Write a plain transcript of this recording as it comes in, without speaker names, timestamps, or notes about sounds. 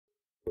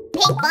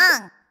ping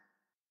pong.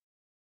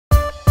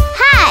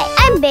 Hi,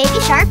 I'm Baby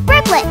Shark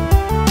Brooklyn.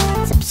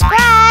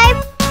 Subscribe,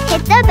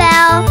 hit the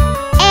bell,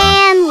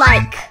 and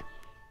like.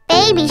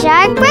 Baby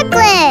Shark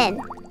Brooklyn.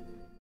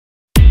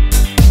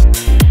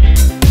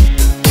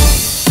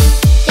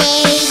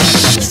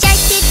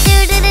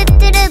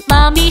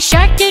 Mommy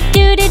shark doo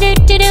doo doo doo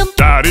doo doo.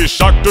 Daddy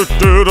shark doo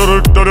doo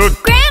doo doo doo.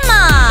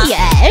 Grandma.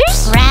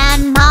 Yes?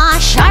 Grandma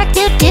shark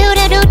doo doo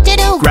doo doo doo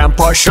doo.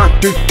 Grandpa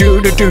shark doo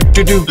doo doo doo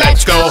doo doo.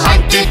 Let's go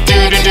hunt doo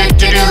doo doo doo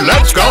doo doo.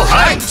 Let's go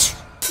hunt.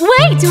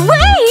 Wait,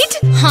 wait.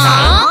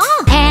 Huh?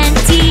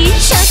 Auntie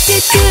shark doo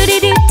doo doo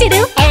doo doo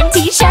doo.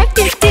 Auntie shark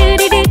doo doo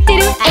doo doo doo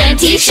doo.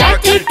 Auntie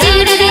shark doo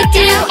doo doo doo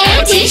doo.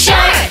 Auntie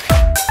shark.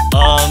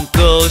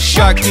 Uncle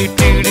shark doo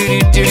doo doo doo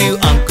doo doo.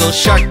 Uncle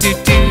shark doo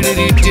doo doo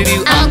doo doo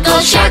doo.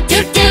 Uncle shark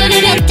doo doo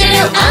doo doo doo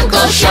doo.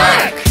 Uncle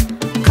shark.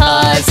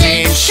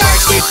 Cousin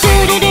sharks doo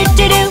doo doo doo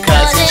doo doo.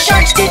 Cousin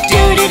sharks doo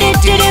doo doo doo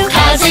doo doo.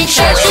 Cousin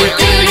sharks doo doo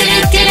doo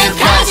doo doo doo.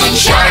 Cousin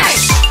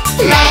sharks.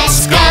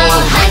 Let's go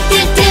hunt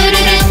doo doo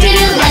doo doo doo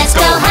doo. Let's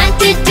go hunt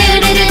doo doo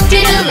doo doo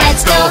doo doo.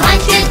 Let's go hunt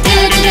doo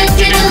doo doo doo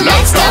doo doo.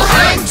 Let's go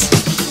hunt.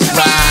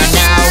 Run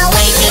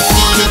away doo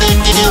doo doo doo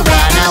doo doo.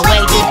 Run away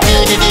doo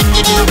doo doo doo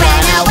doo doo.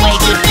 Run away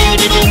doo doo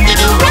doo doo doo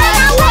doo. Run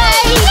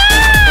away.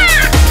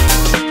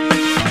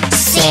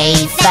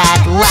 Safe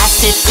at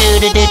last doo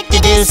doo doo doo doo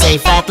doo.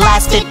 Safe at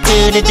last doo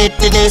doo doo doo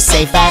doo doo.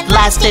 Safe at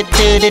last doo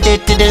doo doo doo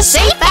doo doo.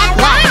 Safe at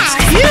last.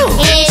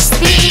 It's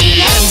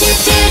the end doo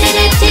doo doo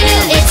doo doo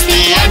doo. It's the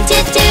end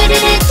doo doo doo doo doo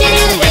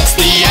doo. It's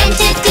the end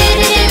doo doo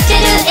doo doo doo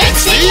doo.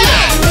 It's the end.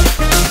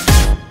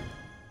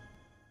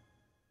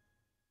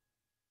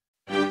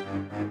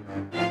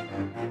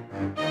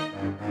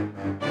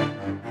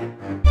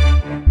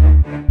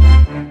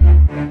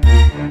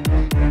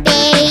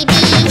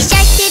 Baby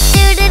shark doo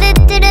doo doo doo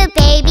doo doo.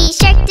 Baby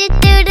shark doo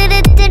doo doo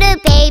doo doo doo.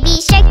 Baby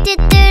shark doo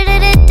doo doo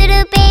doo doo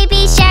doo.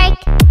 Baby shark.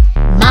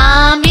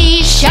 Mommy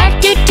shark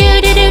doo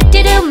doo doo doo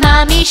doo doo.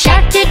 Mommy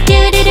shark doo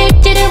doo doo doo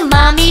doo doo.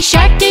 Mommy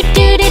shark doo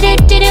doo doo doo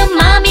doo doo.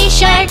 Mommy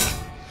shark.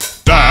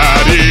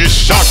 Daddy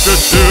shark doo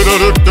doo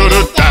doo doo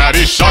doo.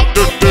 Daddy shark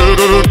doo doo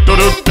doo doo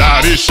doo.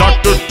 Daddy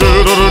shark doo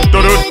doo doo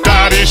doo doo.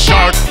 Daddy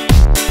shark.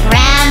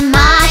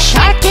 Grandma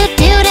shark doo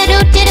doo doo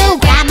doo doo doo.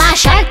 Grandma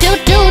shark doo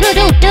doo doo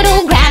doo doo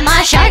doo.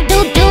 Grandma shark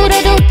doo doo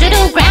doo doo doo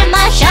doo.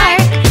 Grandma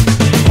shark.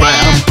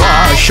 Grandpa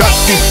shark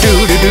doo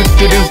doo doo doo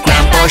doo doo.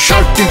 Grandpa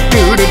shark doo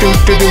doo doo doo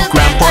doo doo.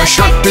 Grandpa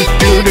shark doo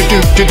doo doo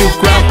doo doo doo.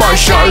 Grandpa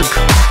shark.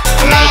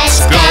 Let's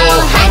go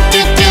hunt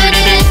doo doo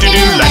doo doo doo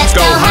doo. Let's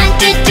go hunt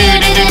doo doo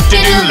doo doo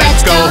doo doo.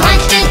 Let's go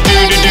hunt doo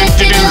doo doo doo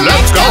doo doo.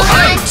 Let's go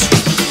hunt.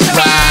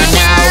 Run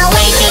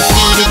away doo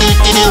doo doo doo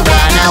doo doo.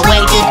 Run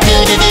away doo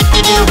doo doo doo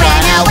doo doo.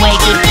 Run away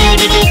doo doo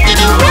doo doo doo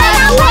doo. Run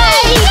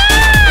away.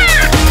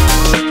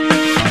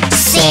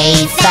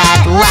 Safe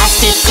at last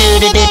doo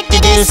doo doo doo doo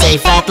doo.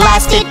 Safe at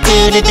last doo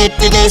doo doo doo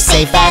doo doo.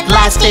 Safe at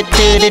last doo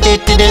doo doo doo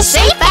doo doo.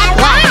 Safe at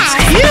last.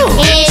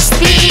 It's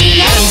the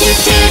end doo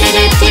doo doo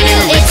doo doo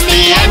doo. It's the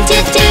end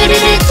doo doo doo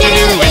doo doo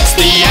doo. It's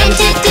the end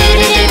doo doo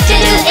doo doo doo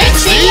doo.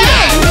 It's the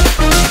end.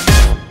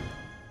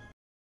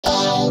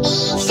 Baby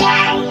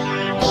shark,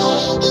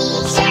 baby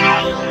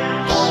shark,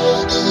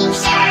 baby shark,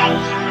 baby shark,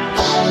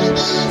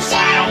 baby shark, baby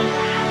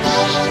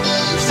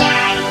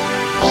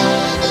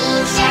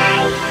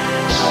shark,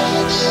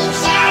 baby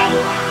shark.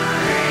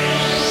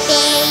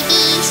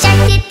 Baby shark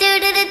doo doo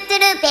doo doo doo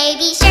doo.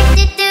 Baby shark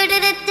doo doo doo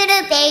doo doo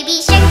doo. Baby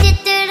shark doo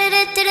doo doo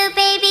doo doo doo.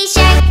 Baby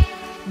shark.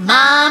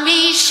 Mommy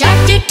shark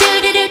doo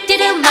doo doo doo doo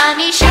doo.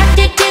 Mommy shark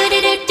doo doo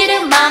doo doo doo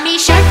doo. Mommy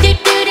shark doo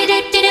doo doo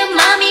doo doo doo.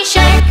 Mommy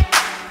shark.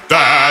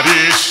 Daddy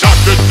shark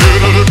doo doo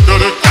doo doo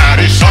doo.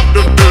 Daddy shark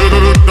doo doo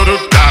doo doo doo.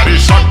 Daddy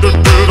shark doo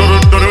doo doo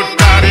doo doo.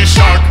 Daddy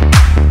shark.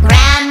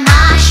 Grandma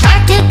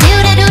shark doo doo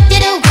doo doo doo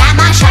doo.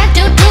 Grandma shark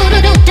doo doo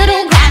doo doo doo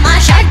doo. Grandma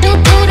shark doo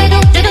doo doo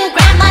doo doo doo.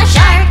 Grandma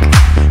shark.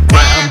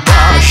 Grandpa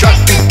shark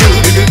doo doo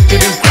doo doo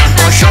doo.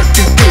 Grandpa shark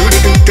doo doo doo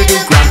doo doo.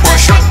 Grandpa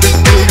shark doo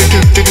doo doo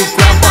doo doo.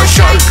 Grandpa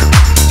shark.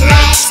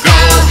 Let's go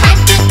hunt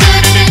doo doo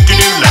doo doo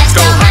doo. Let's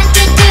go hunt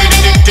doo doo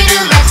doo doo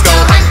doo. Let's go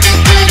hunt doo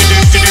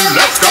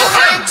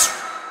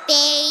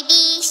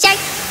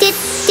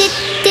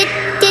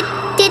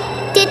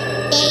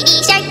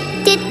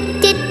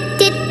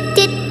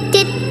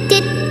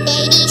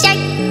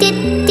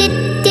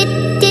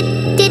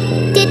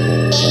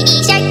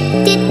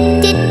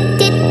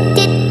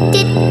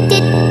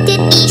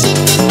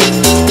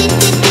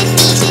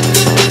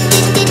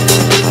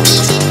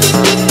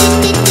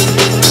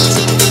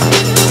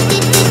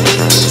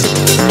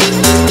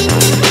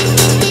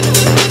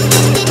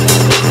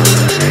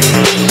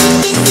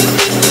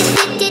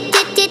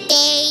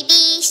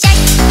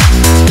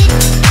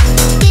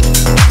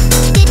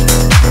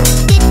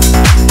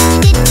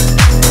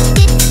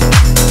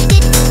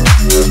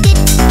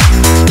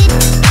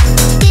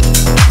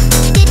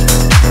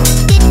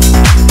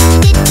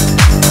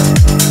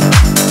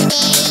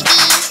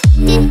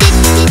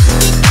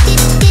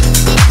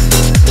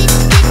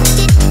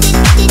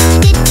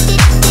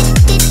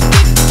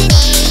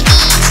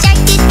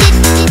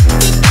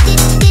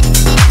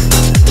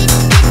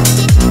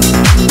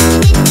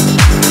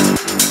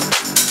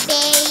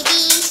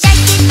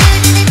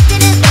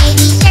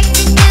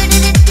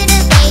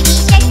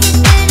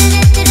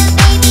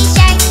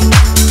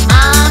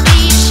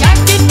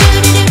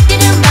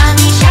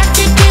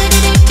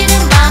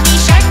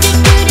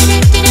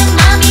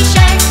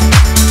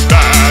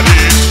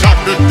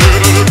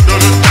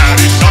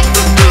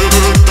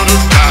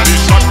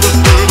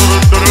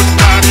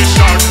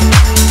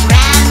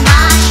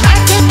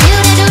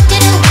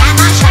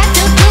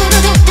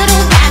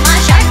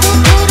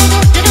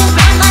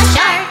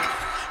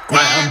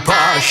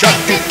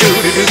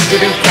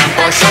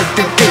Grandpa Shark,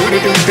 do do do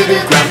do do do.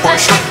 Grandpa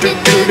Shark, do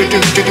do do do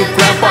do do.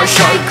 Grandpa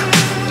Shark.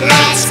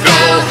 Let's go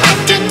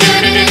hunt, do do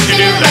do do do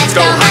do. Let's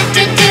go hunt,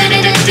 do do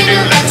do do do do.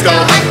 Let's go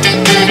hunt, do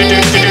do do do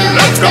do do.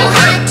 Let's go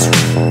hunt.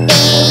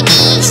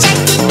 Baby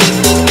shark.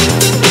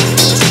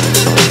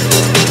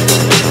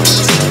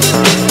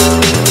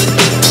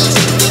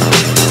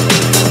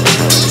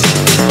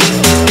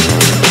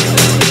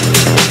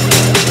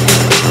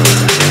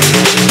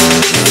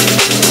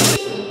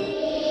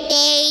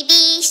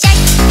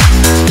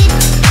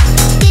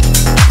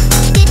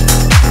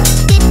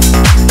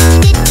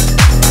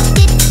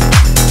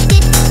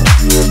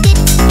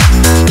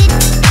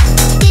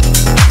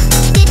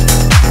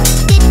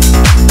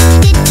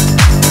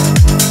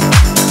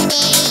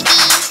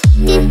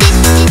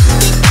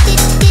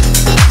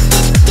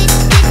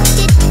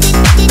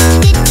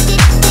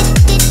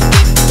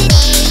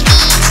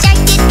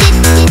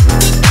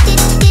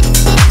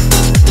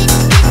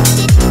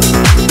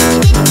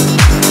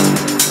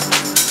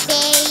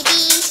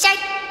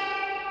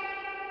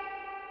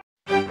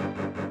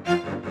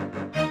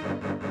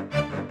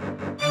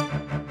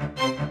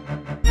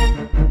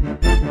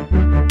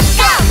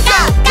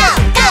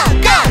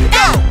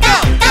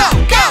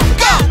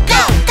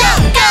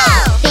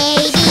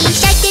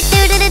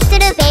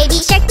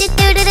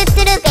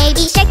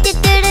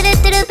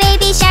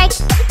 Baby shark.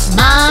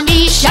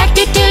 Mommy shark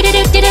do do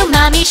do do do.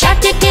 Mommy shark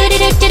do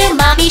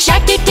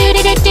do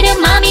do do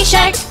do. Mommy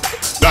shark.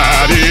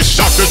 Daddy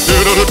shark, do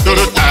do do do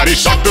do. Daddy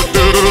shark, do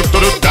do do do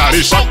do.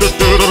 Daddy shark, do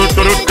do do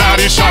do do.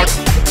 Daddy shark.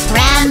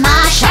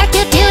 Grandma shark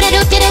do do do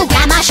do do.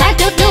 Grandma shark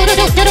do do do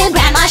do do.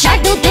 Grandma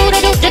shark do do do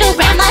do do.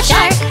 Grandma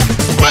shark.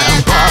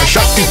 Grandpa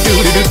Shark, do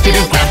do do do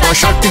do. Grandpa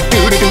Shark, do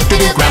do do do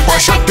do. Grandpa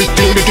Shark, do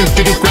do do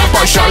do do.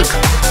 Grandpa Shark.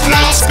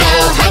 Let's go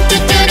hunt, do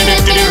do do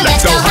do do.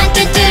 Let's go hunt,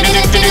 do do do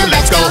do do.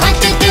 Let's go hunt,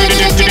 do do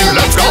do do do.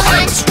 Let's go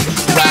hunt.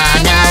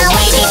 Run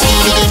away do do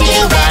do do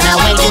do. Run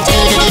away do do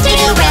do do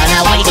do. Run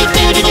away do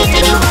do do do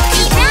do.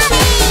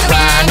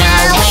 Run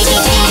away do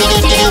do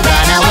do do do.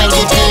 Run away do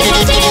do do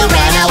do do.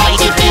 Run away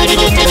do do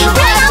do do do.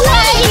 Run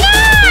away.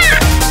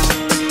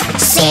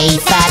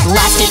 Safe at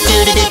last do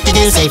do do do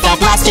do. Safe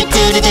at last do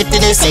do do do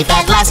do. Safe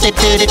at last do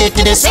do do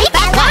do do. Safe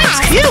at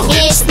last.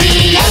 It's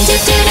the end, do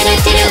do do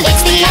do do.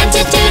 It's the end,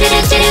 do do do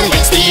do do.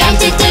 It's the end,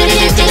 do do do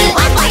do do.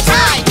 One more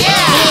time,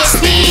 yeah. It's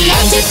the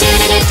end, do do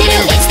do do do.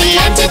 It's the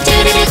end, do do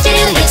do do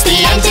do. It's the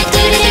end, do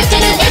do do do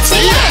do. It's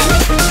the end.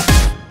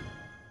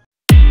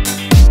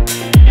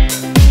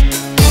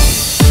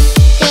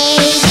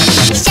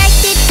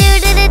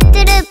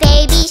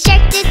 Baby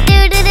shark, do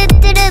do do do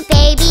do do.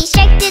 Baby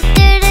shark, do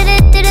do do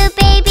do do.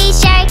 Baby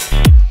shark.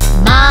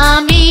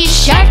 Mommy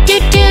shark do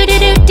do do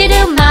do do do.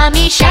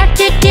 Mommy shark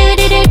do do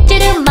do do do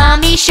do.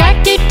 Mommy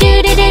shark do do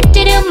do do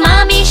do do.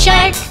 Mommy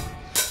shark.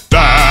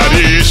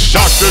 Daddy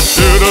Shark, do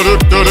do do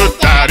do do.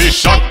 Daddy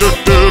Shark, do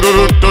do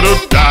do do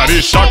do.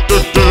 Daddy Shark,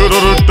 do do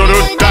do do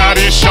do.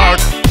 Daddy Shark.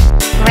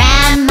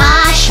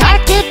 Grandma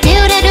shark do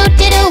do do do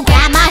do do.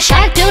 Grandma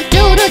shark do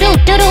do do do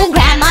do do.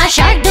 Grandma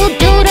shark do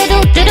do do do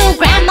do do.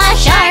 Grandma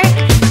shark.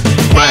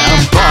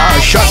 Grandpa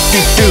Shark, do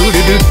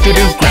do do do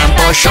do.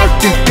 Grandpa Shark,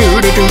 do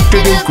do do do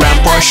do.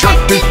 Grandpa Shark,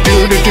 do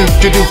do do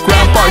do do.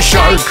 Grandpa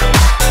Shark.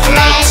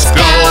 Let's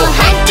go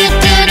hunt, do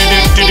do do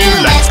do do.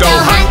 Let's go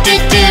hunt, do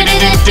do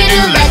do do do.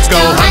 Let's go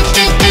hunt,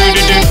 do do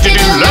do do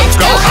do. Let's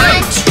go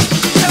hunt.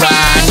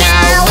 Run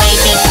away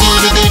do do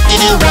do do do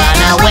do.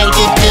 Run away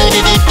do do do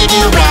do do do.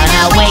 Run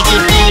away do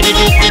do do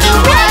do do do.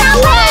 Run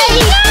away.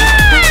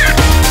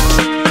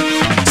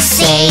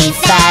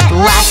 Safe at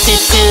last do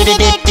do do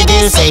do do do.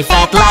 Safe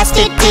at last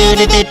do do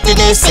do do do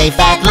do. Safe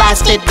at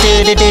last do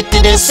do do do do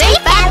do.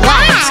 Safe at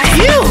last.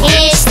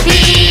 It's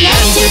the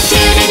end, do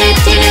do do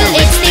do do.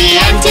 It's the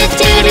end, do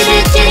do do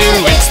do do.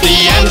 It's the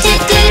end, do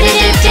do do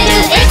do do.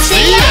 It's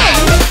the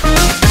end.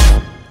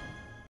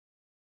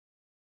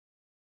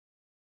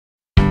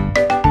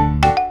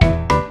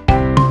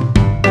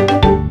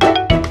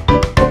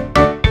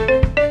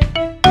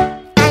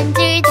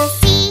 Under the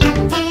sea,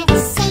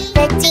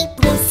 the deep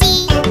blue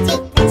sea,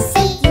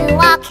 you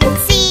all can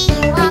see,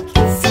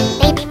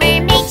 baby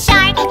mermaid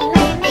shark,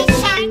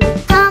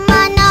 come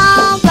on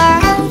over,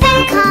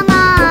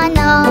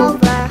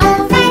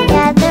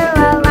 gather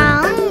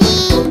around me,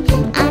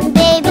 I'm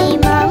baby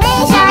mermaid.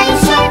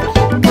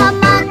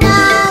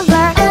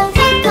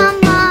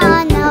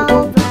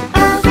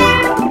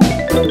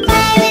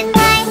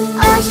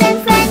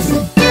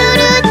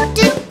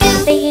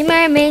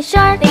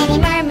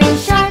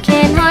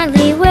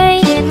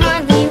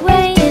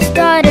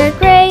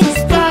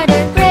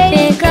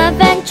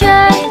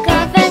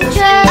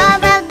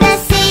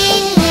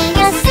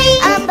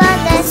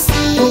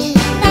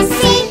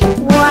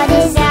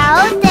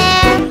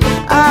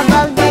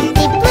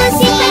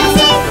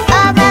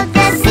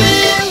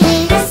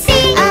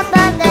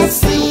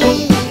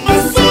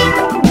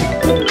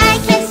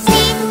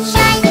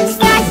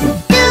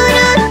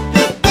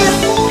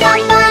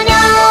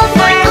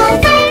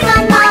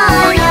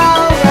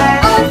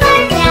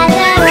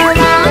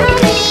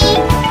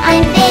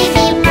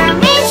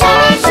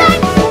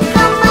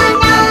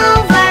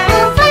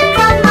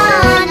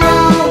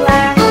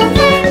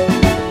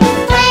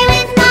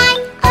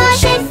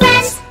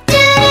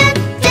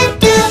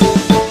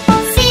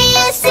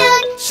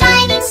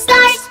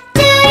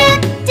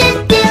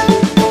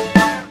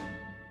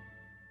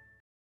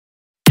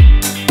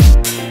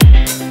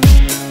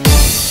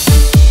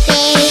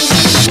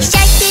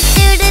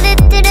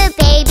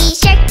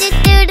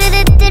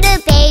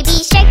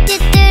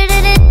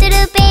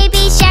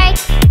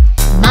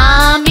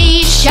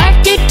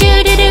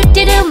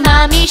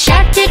 Mommy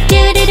shark do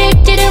do do do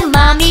do do.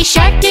 Mommy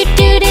shark do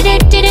do do do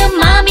do do.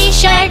 Mommy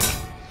shark.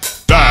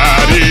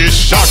 Daddy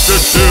shark do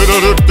do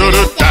do do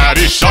do.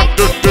 Daddy shark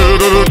do do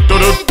do do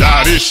do.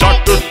 Daddy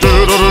shark do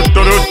do do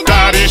do do.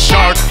 Daddy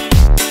shark.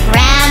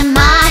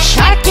 Grandma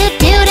shark do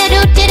do do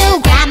do do do.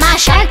 Grandma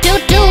shark do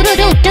do do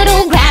do do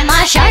do.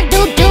 Grandma shark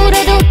do do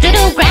do do do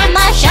do.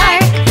 Grandma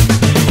shark.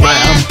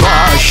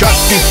 Grandpa shark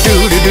do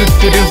do do do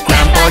do do.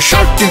 Grandpa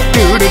shark do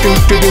do do do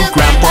do do.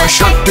 Grandpa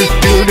shark do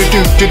do do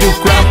do do do.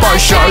 Grandpa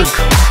shark.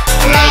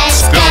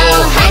 Let's go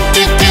hunt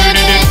do do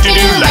do do do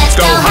do. Let's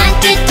go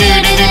hunt do do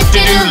do do do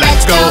do.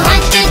 Let's go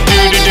hunt do do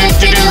do do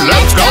do do.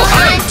 Let's go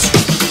hunt.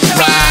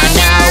 Run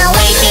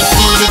away, do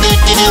do do do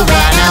do do.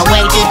 Run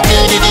away, do do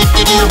do do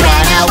do do.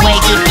 Run away,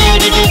 do do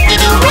do do do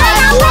do. Run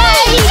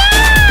away.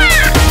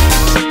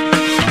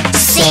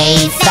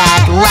 Safe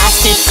at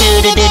last, do do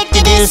do do do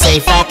do.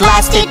 Safe at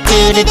last, do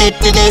do do do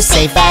do do.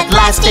 Safe at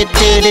last, do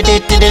do do do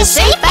do do.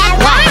 Safe at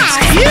last.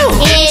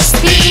 It's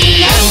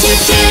the end do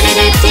do do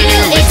do do do.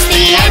 It's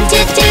the end do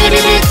do do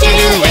do do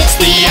do. It's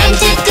the end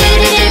do do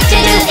do do do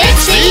do.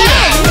 It's the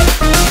end.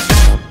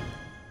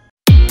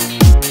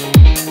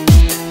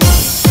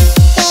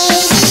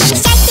 Baby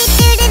shark do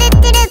do do do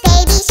do do.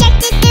 Baby shark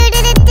do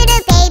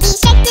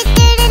do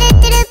do do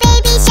do do.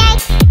 Baby shark.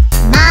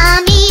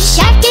 Mommy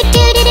shark do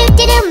do do do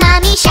do do.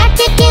 Mommy shark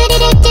do do do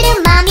do do do.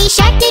 Mommy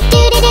shark do do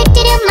do do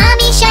do do.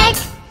 Mommy shark.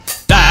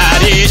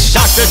 Daddy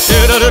shark do do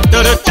do do do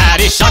do.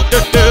 Daddy shark do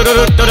do do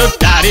do do do.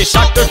 Daddy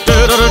shark do do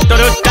do do do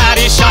do.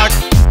 Daddy shark.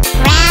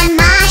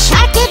 Grandma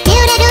shark do do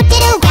do do do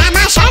do.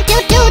 Grandma shark do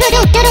do do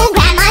do do do.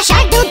 Grandma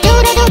shark do do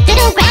do do do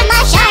do. Grandma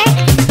shark.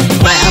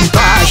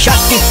 Grandpa shark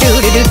do do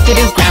do do do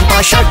do.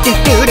 Grandpa shark do do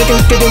do do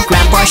do do.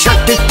 Grandpa shark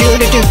do do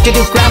do do do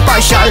do. Grandpa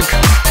shark.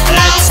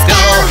 Let's go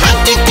hunt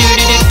do do do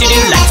do do do.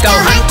 Let's go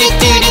hunt do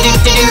do do do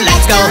do do.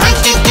 Let's go hunt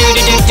do do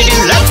do do do do.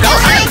 Let's go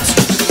hunt.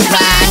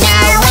 Run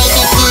away,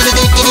 do do do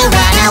do do do.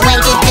 Run away,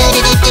 do do do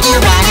do do do.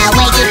 Run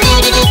away, do do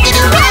do do do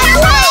do. Run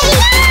away.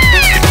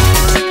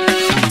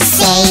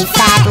 Safe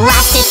at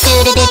last, do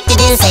do do do do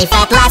do. Safe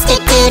at last, do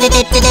do do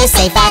do do do.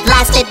 Safe at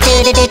last, do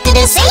do do do do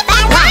do. Safe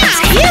at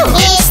last.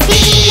 It's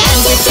the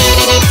end, do do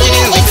do do do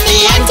do. It's the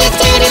end, do do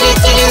do do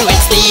do do.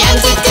 It's the end,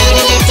 do do do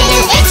do do do.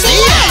 It's the end.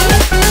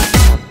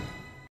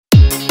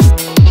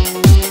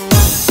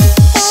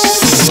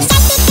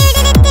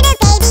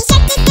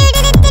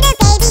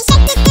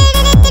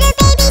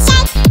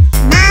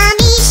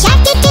 Mommy shark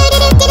do do do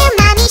do do do.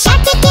 Mommy shark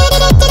do do do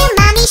do do do.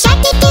 Mommy shark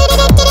do do do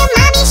do do do.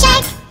 Mommy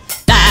shark.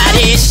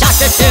 Daddy shark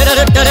do do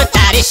do do do.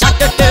 Daddy shark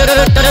do do do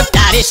do do.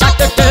 Daddy shark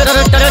do do do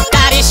do do.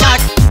 Daddy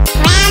shark.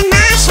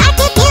 Grandma shark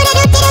do do do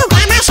do do do.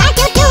 Grandma shark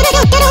do do do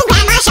do do do.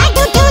 Grandma shark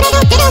do do do do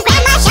do do.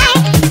 Grandma shark.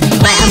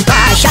 Grandpa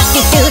shark do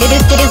do do do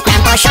do do.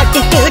 Grandpa shark do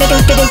do do do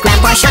do do.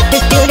 Grandpa shark do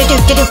do do do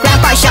do do.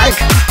 Grandpa shark.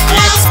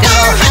 Let's go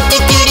hunt do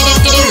do do do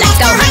do. Let's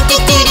go hunt do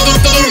do do do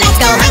do. Let's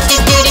go hunt do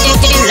do do do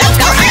do. Let's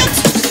go hunt.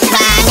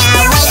 Run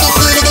away do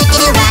do do do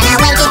do. Run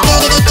away do do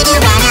do do do.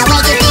 Run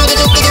away do do do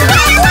do do.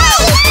 Run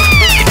away.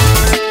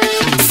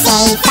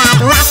 Safe at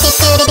last do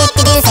do do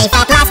do do. Safe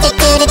at last do do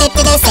do do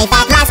do. Safe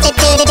at last do do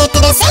do do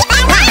do. Safe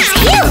at last.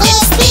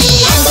 It's the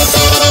end do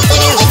do do do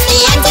do. It's the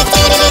end do do do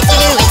do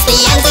do. It's the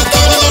end do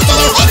do do do do.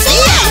 It's the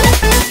end. Baby shark do do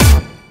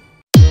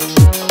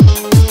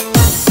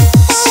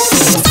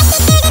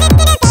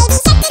do do do do. Baby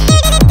shark do do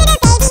do do do do. Baby shark do do do do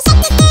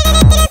do do.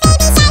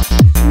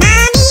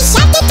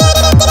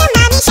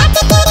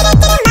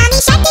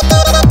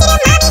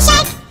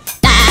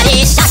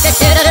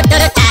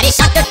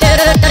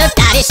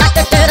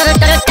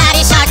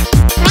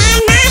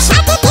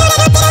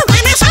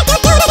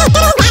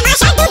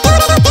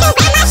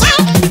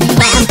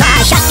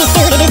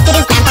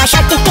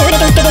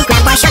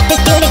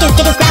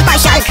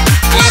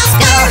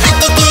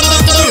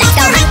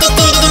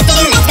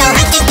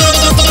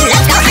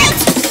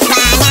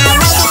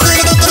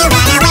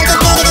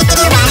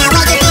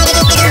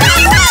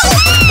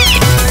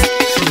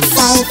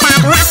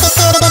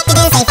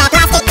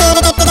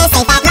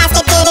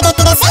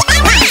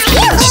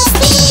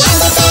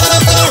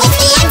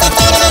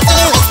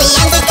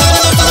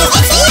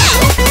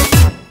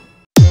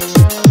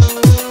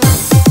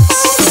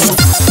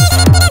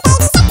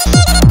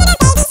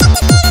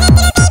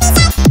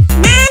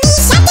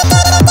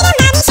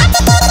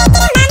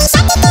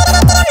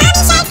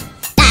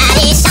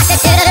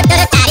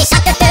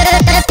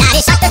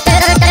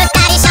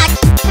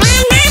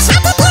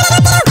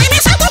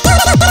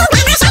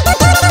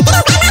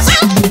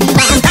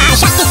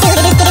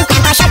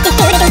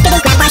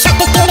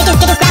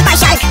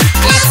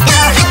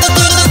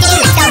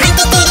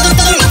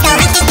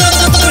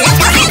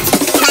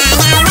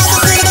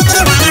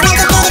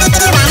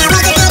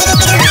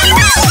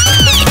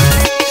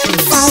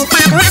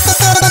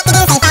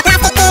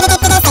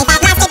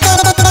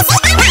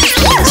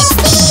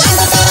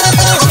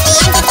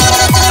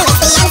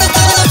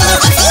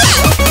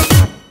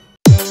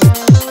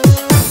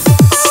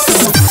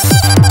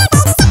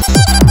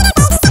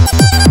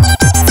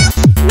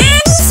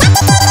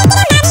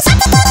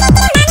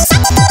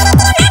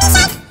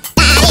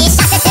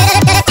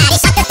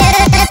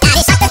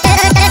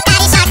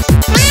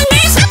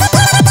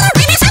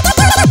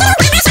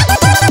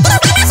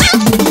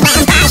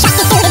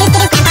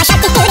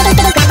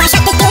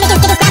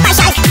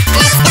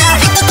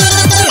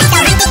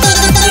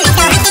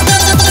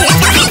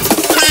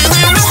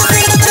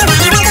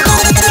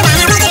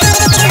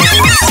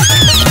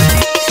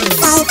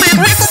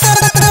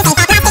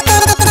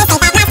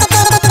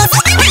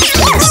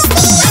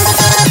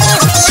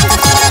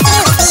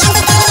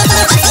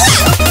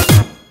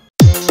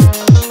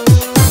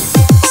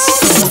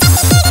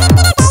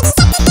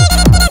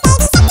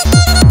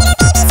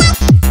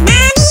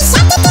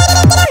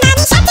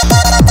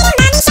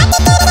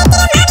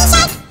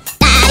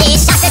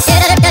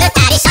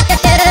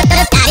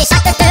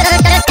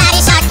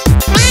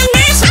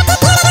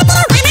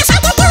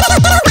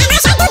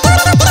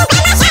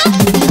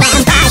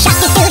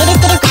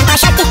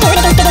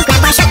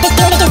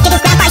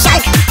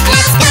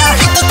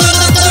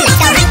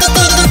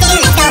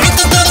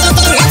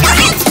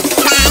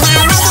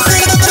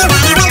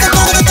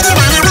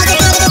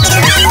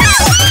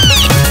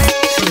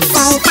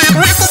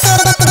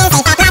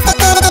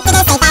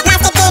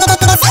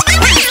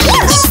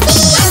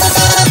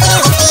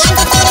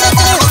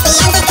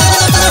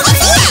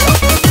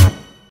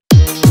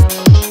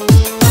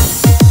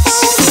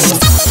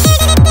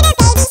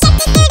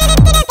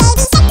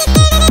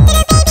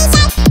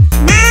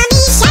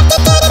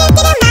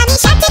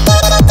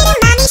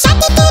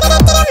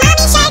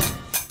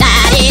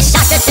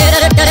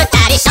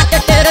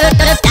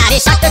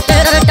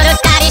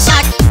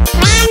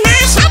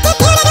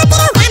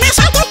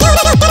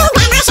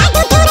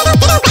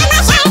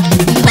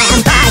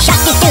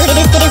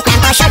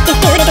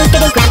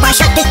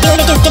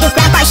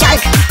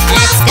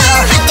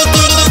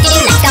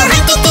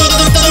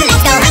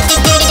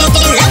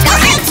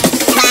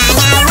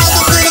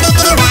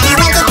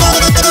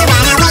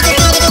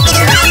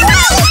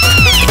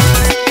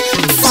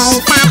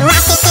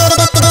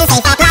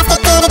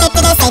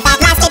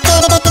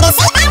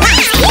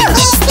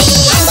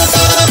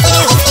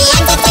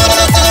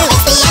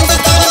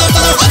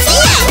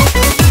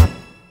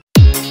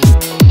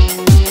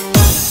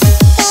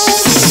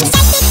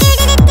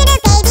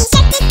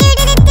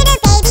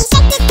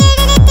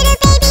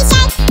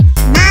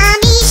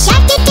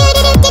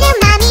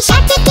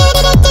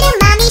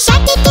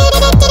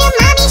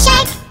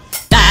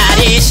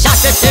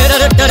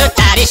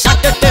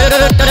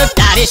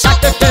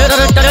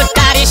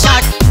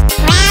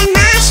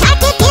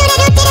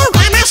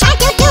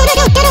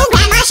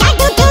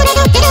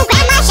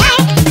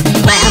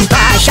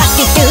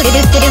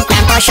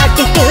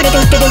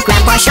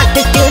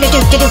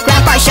 do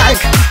Grandpa Shark.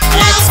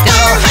 Let's go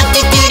hunt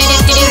it,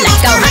 do-do-do-do-do.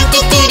 Let's go hunt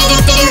it,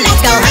 do-do-do-do-do.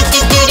 Let's go hunt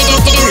it,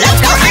 do-do-do-do-do.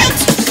 Let's go hunt.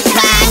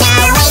 Run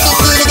away,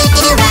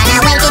 do-do-do-do-do. Run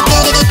away,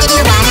 do-do-do-do-do.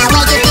 Run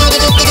away,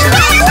 do-do-do-do-do.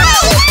 Run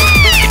away.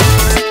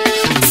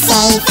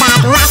 Safe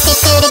at last,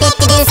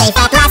 do-do-do-do-do. Safe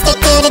at last,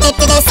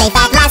 do-do-do-do-do. Safe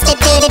at last,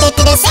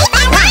 do-do-do-do-do. Safe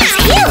at last.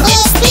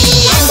 It's the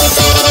end,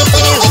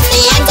 do-do-do-do-do. It's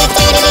the end,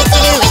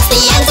 do-do-do-do-do. It's the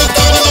end,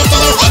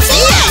 do-do-do-do-do. It's the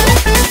end.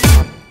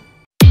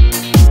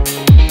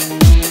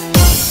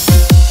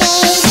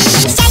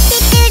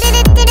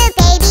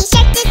 Baby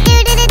shark,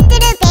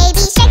 do-do-do-do-do.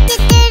 Baby shark,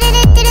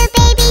 do-do-do-do-do.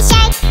 Baby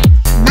shark.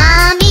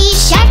 Mommy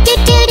shark,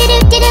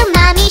 do-do-do-do-do.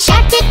 Mommy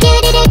shark,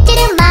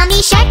 do-do-do-do-do. Mommy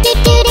shark,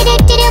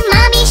 do-do-do-do-do.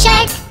 Mommy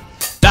shark.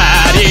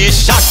 Daddy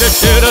shark,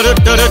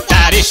 do-do-do-do-do.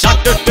 Daddy shark,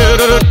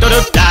 do-do-do-do-do.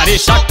 Daddy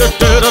shark,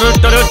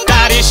 do-do-do-do-do.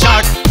 Daddy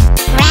shark.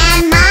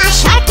 Grandma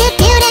shark,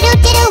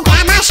 do-do-do-do-do.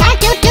 Grandma shark,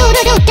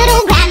 do-do-do-do-do.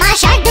 Grandma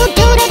shark,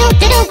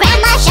 do-do-do-do-do.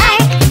 Grandma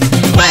shark.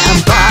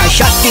 Grandpa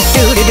Shark,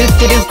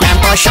 do-do-do-do-do.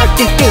 Grandpa Shark,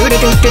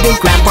 do-do-do-do-do.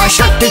 Grandpa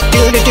Shark,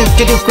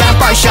 do-do-do-do-do.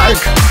 Grandpa Shark.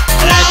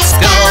 Let's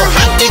go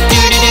hunt it,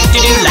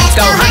 do-do-do-do-do. Let's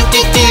go hunt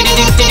it,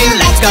 do-do-do-do-do.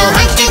 Let's go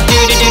hunt it,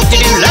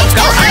 do-do-do-do-do. Let's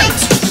go hunt.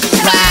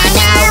 Run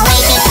away,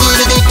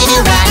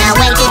 do-do-do-do-do. Run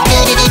away,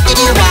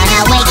 do-do-do-do-do. Run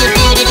away,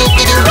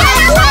 do-do-do-do-do.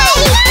 Run away.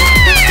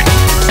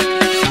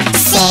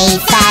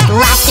 Safe at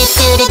last,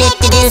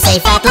 do-do-do-do-do.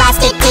 Safe at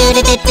last,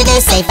 do-do-do-do-do.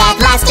 Safe at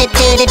last,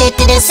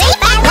 do-do-do-do-do.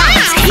 Safe at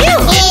last.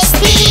 It's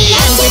the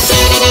end,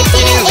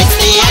 do-do-do-do-do. It's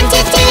the end,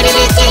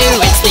 do-do-do-do-do.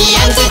 It's the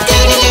end,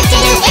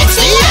 do-do-do-do-do. It's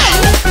the end.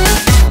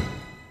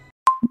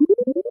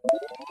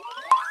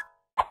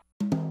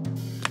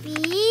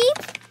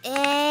 B-A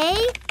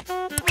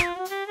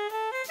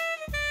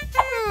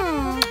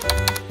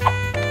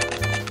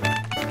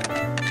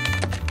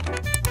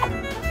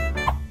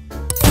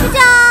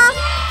Ta-da!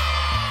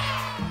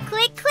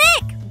 Click,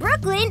 click!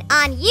 Brooklyn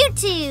on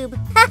YouTube!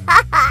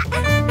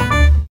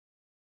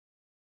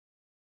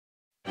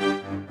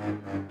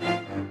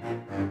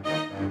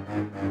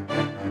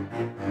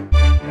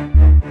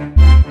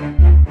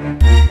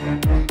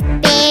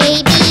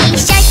 Baby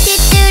shark,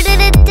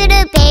 do-do-do-do-do.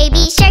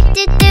 Baby shark,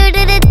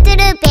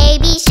 do-do-do-do-do.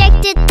 Baby shark,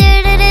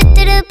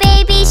 do-do-do-do-do.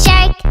 Baby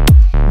shark.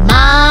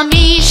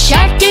 Mommy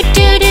shark,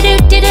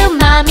 do-do-do-do-do.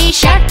 Mommy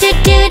shark,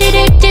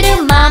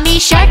 do-do-do-do-do. Mommy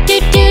shark,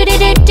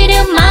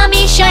 do-do-do-do-do.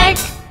 Mommy shark.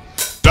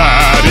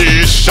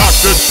 Daddy shark,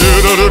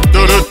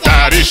 do-do-do-do-do.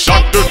 Daddy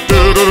shark,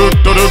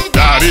 do-do-do-do-do.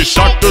 Daddy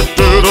shark,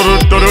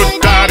 do-do-do-do-do.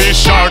 Daddy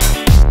shark.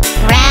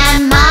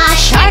 Grandma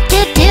shark,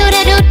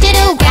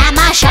 do-do-do-do-do.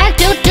 Grandma shark,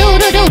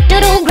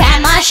 do-do-do-do-do.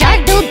 Grandma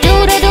shark,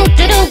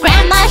 do-do-do-do-do.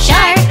 Grandma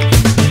shark.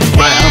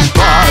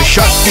 Grandpa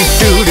Shark,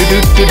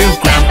 do-do-do-do-do.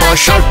 Grandpa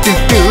Shark,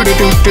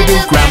 do-do-do-do-do.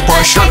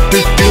 Grandpa Shark,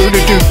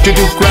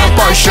 do-do-do-do-do.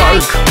 Grandpa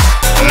Shark.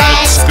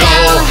 Let's go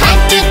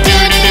hunt it,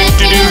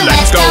 do-do-do-do-do.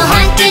 Let's go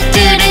hunt it,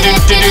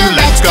 do-do-do-do-do.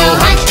 Let's go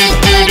hunt it,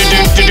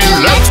 do-do-do-do-do.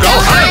 Let's go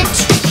hunt.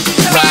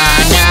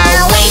 Run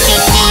away,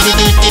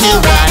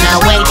 do-do-do-do-do. Run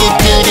away,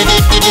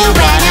 do-do-do-do-do.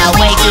 Run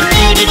away,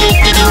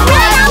 do-do-do-do-do.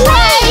 Run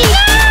away.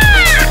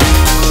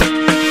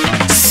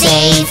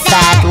 Safe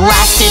at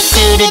last,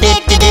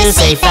 do-do-do-do-do.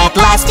 Safe at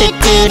last,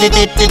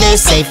 do-do-do-do-do.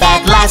 Safe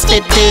at last,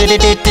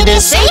 do-do-do-do-do.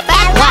 Safe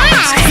at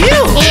last.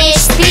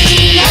 It's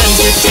the end,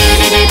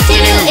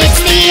 do-do-do-do-do. It's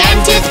the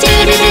end,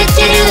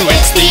 do-do-do-do-do.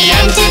 It's the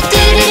end,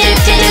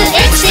 do-do-do-do-do.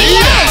 It's the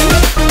end.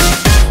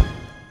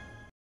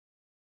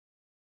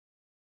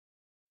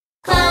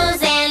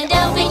 Close and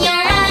open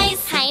your eyes.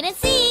 Hide and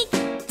seek.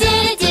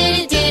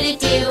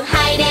 Do-do-do-do-do-do.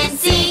 Hide and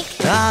seek.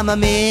 I'm a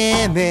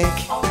mimic,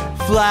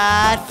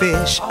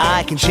 flatfish.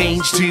 I can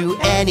change to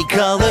any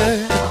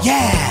color.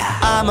 Yeah!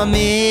 I'm a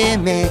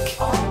mimic,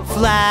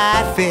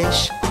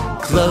 flatfish.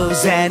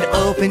 Close and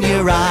open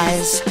your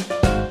eyes.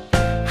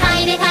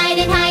 Hide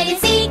and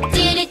seek.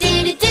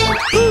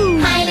 Do-do-do-do-do.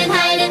 Hide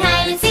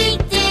and seek.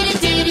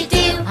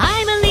 Do-do-do-do-do.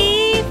 I'm a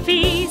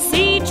leafy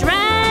sea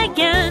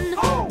dragon.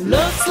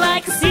 Looks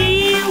like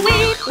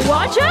seaweed.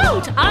 Watch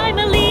out! I'm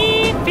a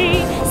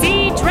leafy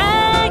sea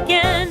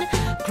dragon.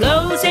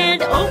 Close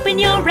and open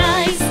your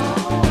eyes.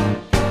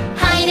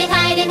 Hide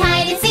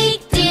and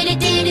seek.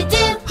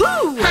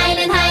 Do-do-do-do-do. Hide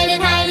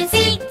and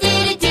seek.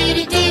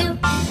 Do-do-do-do-do.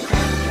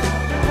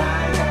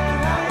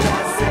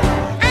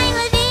 I'm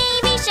a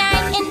baby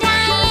shark and I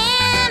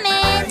am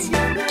it.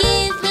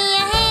 Give me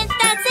a hint,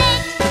 that's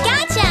it.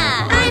 Gotcha!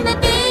 I'm a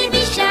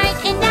baby shark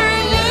and I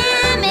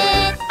am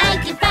it. I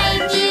can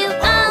find you,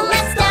 oh,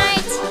 let's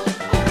start.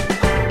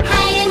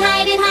 Hide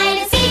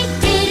and seek.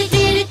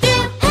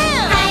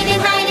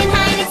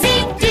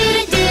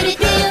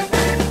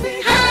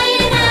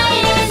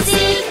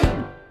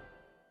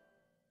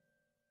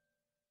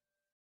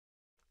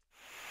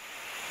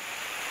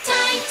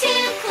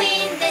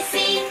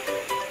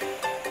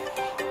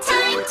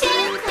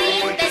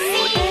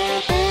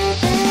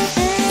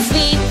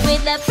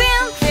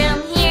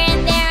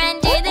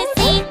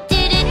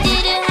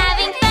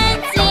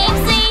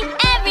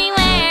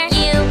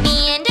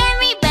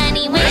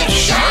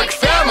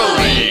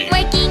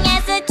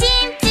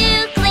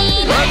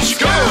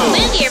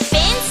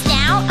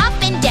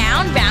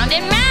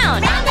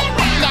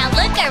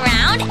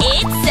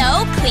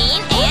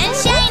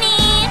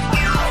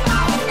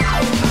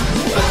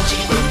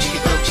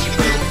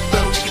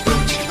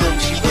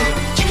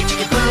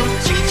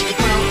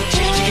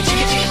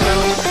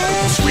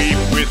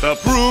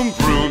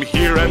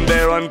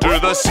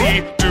 the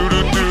sea.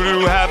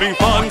 Do-do-do-do, having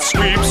fun.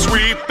 Sweep,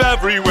 sweep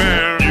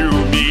everywhere. You,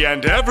 me,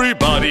 and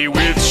everybody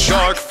with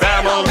Shark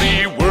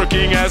Family,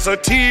 working as a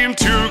team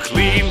to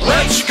clean.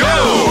 Let's go!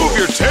 Move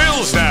your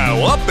tails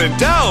now, up and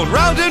down,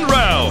 round and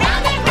round.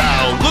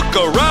 Now look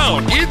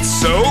around, it's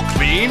so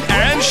clean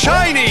and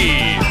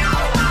shiny.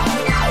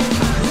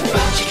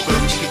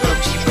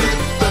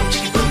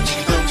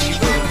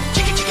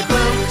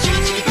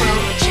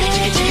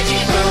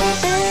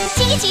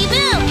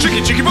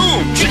 Chicky chicky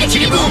boom! Chicky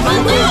chicky boom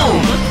boom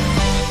boom!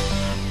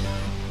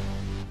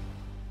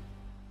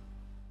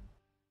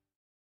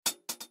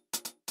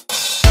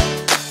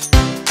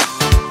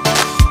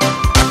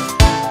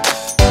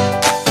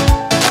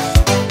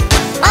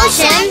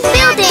 Ocean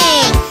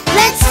building!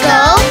 Let's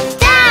go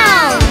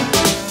down!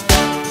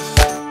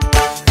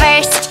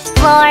 First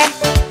floor,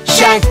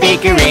 Shark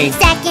bakery,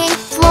 second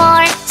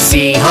floor,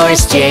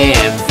 seahorse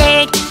gym,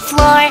 third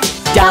floor,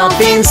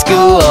 dolphin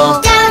school,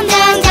 down,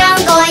 down,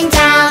 down, going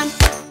down.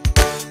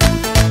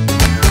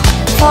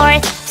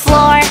 Fourth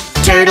floor,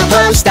 turtle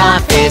post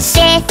office,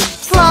 fifth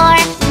floor,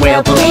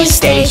 whale police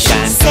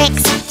station,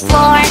 sixth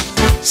floor,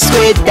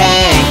 squid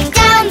bank,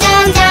 down,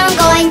 down, down,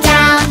 going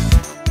down.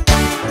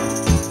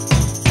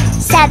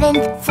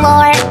 Seventh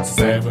floor,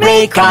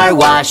 ray car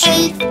wash,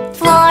 eighth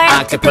floor,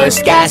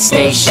 octopus gas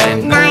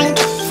station, ninth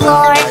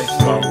floor,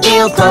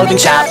 eel clothing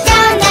shop,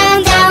 down,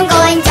 down, down,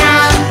 going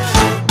down.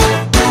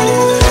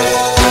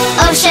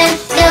 Ocean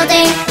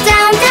building,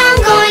 down, down,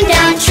 going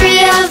down.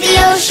 Tree of the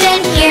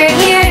ocean, here,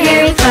 here,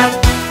 here we come.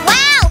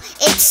 Wow,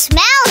 it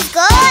smells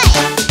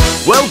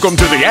good. Welcome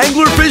to the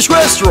Anglerfish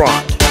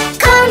Restaurant.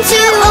 Come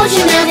to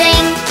ocean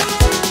building.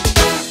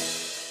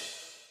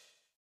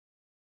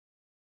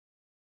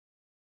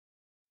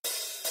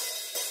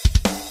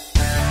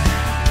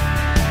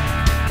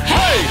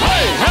 Hey,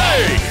 hey,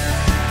 hey!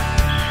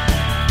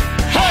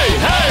 Hey,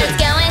 hey! Let's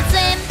go and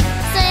swim,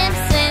 swim,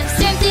 swim,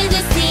 swim through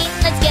the sea.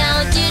 Let's go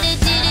do do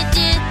do do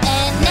do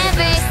and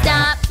never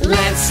stop.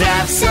 let's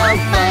have some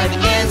fun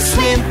and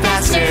swim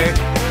faster.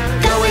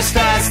 Go as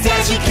fast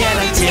as you can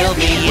until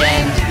the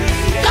end.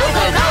 Go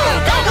go go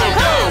go go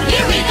go!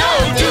 Here we go,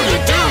 do do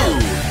do.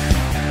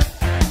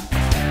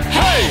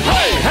 Hey,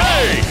 hey,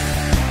 hey!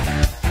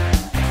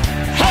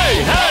 Hey,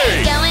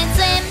 hey! Go and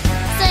swim,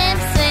 swim,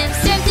 swim,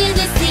 swim through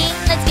the sea.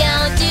 Let's go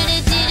do do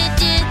do do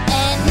do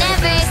and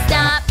never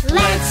stop.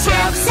 Let's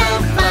have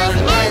some fun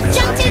and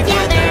jump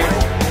together.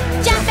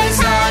 Jump as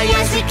high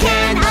as you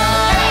can.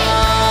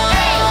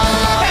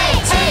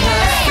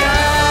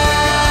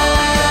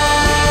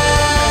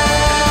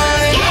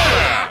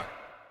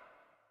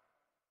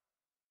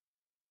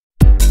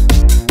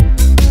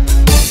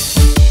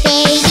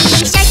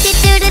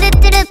 Up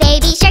to the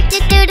Baby shark, do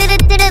do do do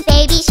do do.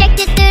 Baby shark,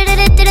 do do do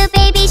do do do.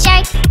 Baby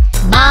shark.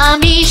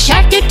 Mommy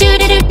shark do do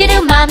do do do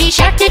do. Mommy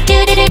shark do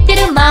do do do do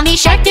do. Mommy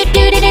shark do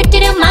do do do do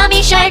do.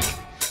 Mommy shark.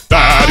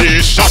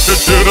 Daddy shark,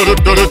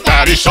 do-do-do-do-do,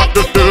 Daddy shark,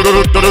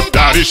 do-do-do-do-do,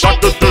 Daddy shark,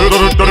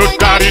 do-do-do-do-do,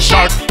 Daddy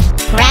shark.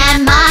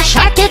 Grandma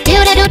shark do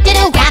do do do do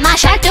do. Grandma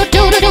shark do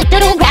do do do do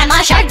do.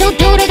 Grandma shark do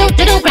do do do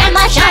do do.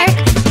 Grandma shark.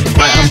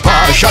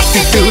 Grandpa shark,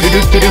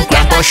 do-do-do-do-do,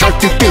 Grandpa shark,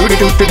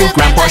 do-do-do-do-do,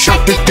 Grandpa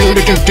shark,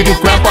 do-do-do-do-do,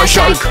 Grandpa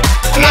shark.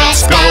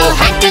 Let's go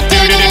hunt, do do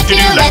do do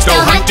do. Let's go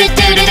hunt, do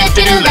do do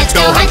do do. Let's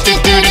go hunt, do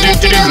do do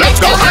do do. Let's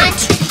go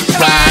hunt.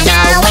 Run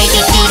away,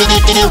 do do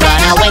do do do.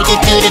 Run away, do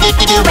do do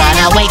do do. Run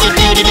away, do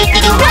do do do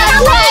do.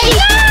 Run away!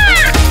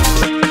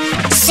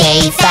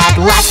 Safe at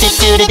last, do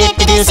do do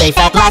do do. Safe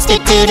at last, do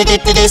do do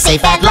do do.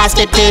 Safe at last,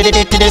 do do do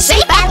do do.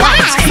 Safe at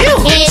last.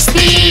 It's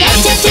the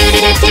end, do do do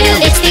do do.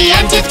 It's the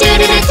end, do do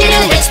do do do.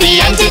 It's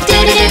the end, do do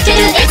do do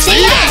do. It's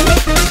the end.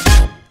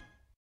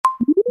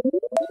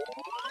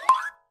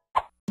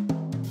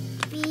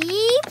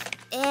 Beep,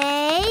 A.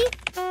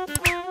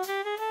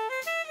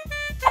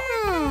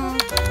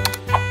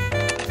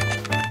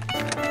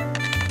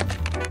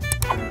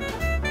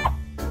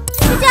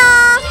 Ta-da!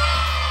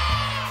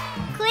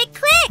 Click,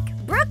 click!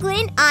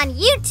 Brooklyn on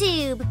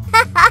YouTube.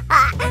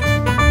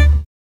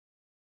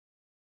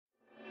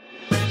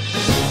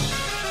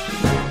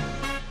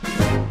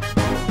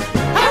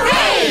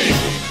 Hooray!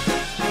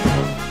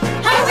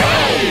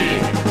 Hooray!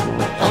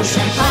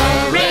 Ocean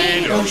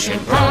parade, ocean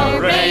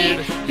parade,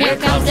 here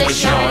comes the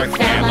shark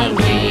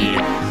family.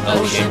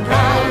 Ocean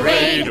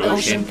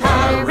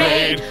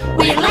parade,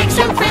 we'd like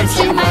some friends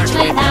to march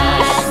with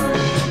us.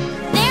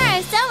 There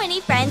are so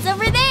many friends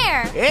over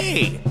there.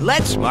 Hey,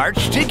 let's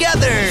march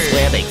together.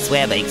 Swimming,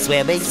 swimming,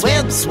 swimming,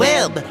 swim,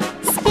 swim.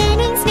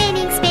 Spinning,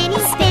 spinning, spinning,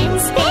 spin,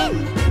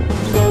 spin.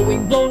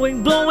 Blowing,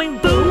 blowing, blowing,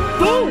 boo,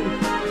 boo.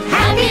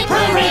 Happy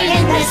parade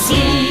in the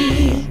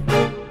sea.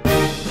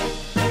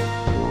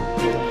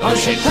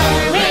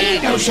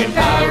 Ocean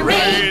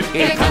parade,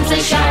 here comes the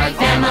shark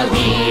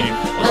family.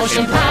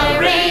 Ocean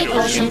parade,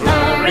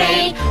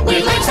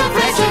 we'd like some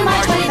friends to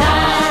march with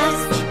us.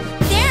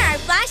 There are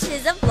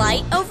flashes of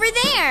light over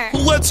there.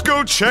 Let's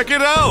go check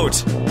it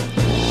out.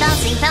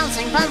 Bouncing,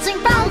 bouncing,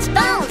 bouncing, bounce,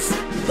 bounce.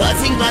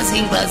 Buzzing,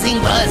 buzzing, buzzing,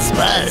 buzz,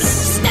 buzz.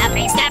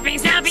 Snapping, snapping,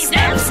 snapping,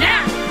 snap,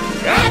 snap.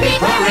 Happy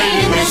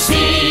parade in the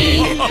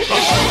sea.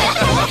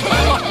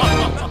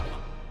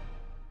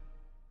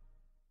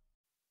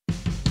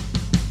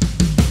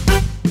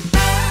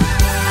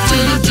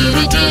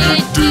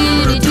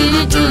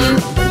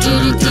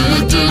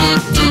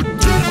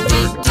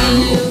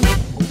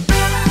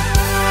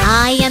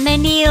 I am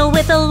an eel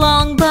with a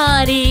long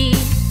body.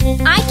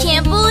 I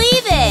can't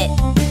believe it!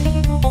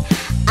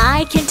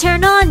 I can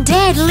turn on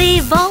deadly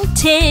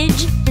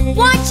voltage.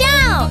 Watch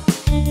out!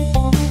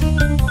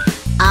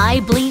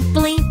 I blink,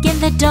 blink in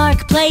the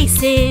dark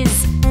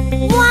places.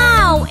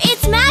 Wow,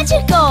 it's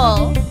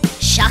magical!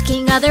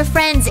 Shocking other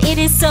friends, it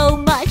is so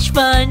much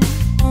fun.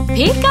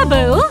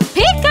 Peekaboo,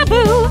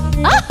 peekaboo!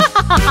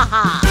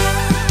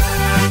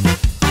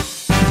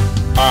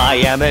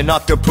 I am an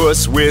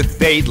octopus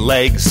with 8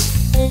 legs.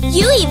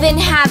 You even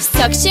have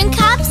suction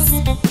cups?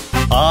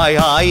 I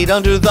hide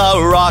under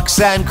the rocks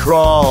and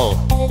crawl.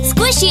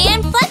 Squishy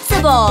and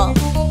flexible!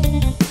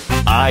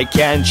 I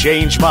can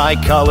change my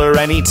color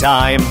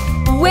anytime.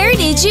 Where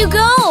did you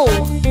go?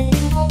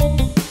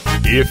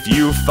 If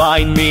you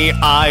find me,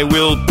 I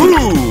will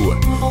boo!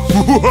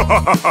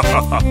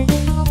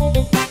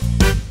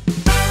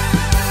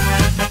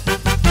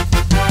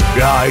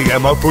 I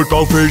am a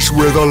football fish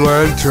with a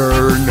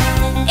lantern.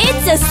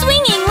 It's a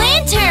swinging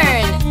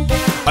lantern!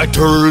 I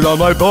turn on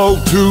my ball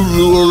to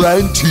lure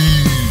and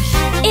tease.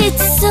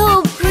 It's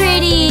so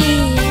pretty!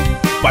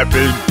 My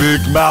big,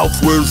 big mouth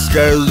will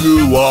scare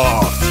you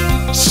off.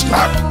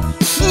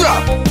 Snap!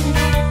 Snap!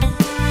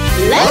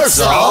 Let's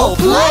all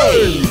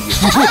play!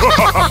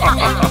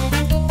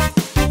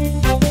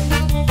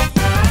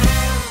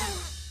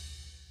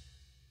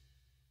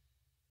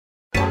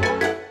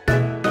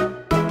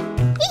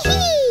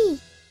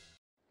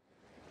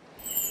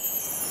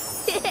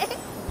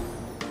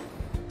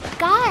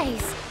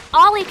 Guys,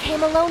 Ollie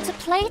came alone to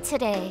play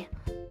today.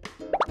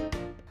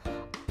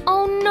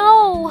 Oh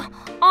no!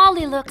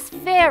 Ollie looks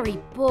very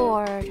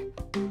bored.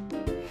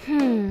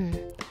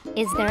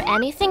 Is there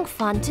anything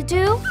fun to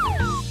do?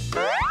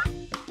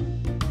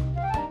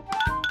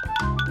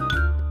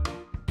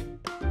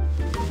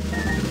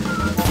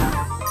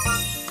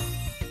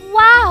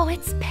 Wow,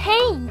 it's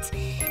paint!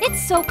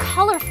 It's so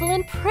colorful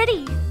and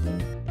pretty.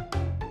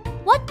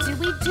 What do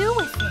we do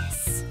with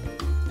this?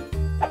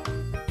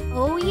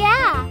 Oh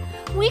yeah!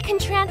 We can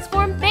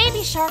transform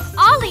Baby Shark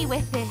Ollie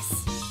with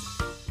this.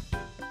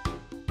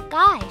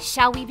 Guys,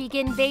 shall we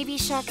begin Baby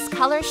Shark's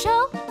color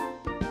show?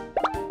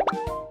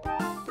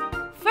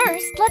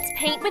 First, let's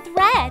paint with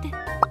red.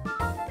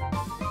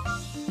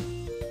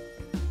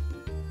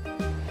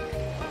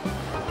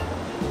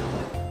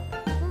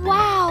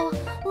 Wow,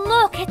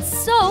 look, it's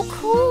so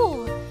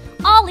cool.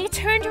 Ollie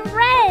turned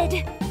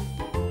red.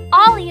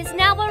 Ollie is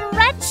now a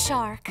red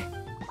shark.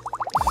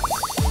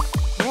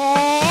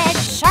 Red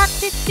shark,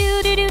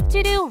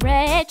 do-do-do-do-do-do.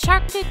 Red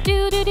shark,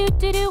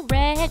 do-do-do-do-do-do.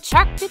 Red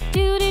shark,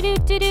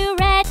 do-do-do-do-do-do.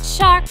 Red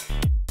shark.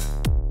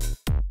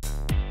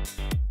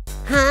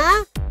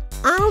 Huh?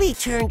 Ollie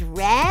turned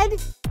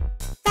red?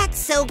 That's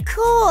so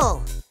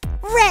cool!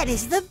 Red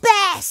is the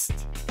best!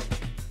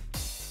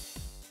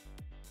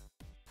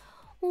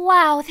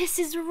 Wow, this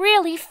is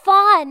really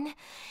fun.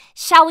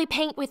 Shall we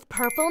paint with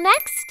purple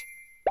next?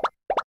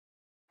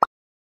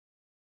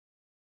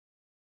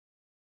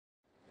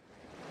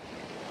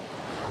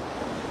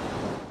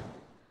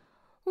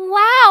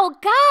 Wow,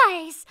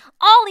 guys!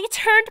 Ollie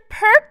turned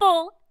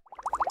purple!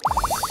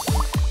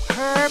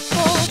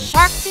 Purple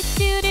shark,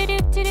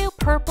 do-do-do-do-do.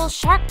 Purple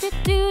shark,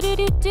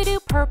 do-do-do-do-do.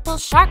 Purple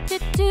shark,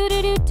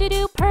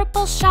 do-do-do-do-do.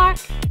 Purple shark.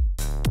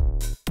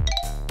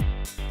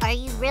 Are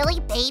you really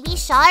Baby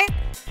Shark?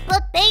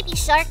 But Baby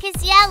Shark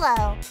is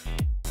yellow.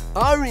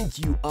 Aren't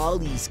you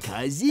Ollie's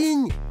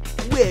cousin?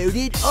 Where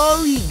did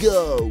Ollie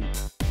go?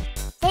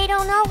 They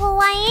don't know who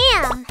I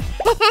am.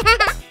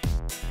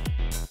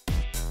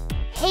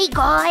 Hey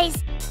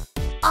guys,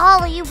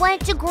 Ollie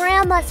went to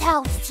Grandma's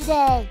house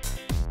today.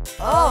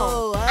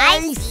 Oh,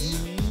 I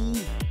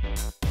see.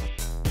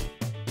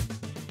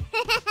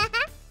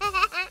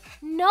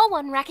 No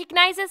one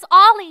recognizes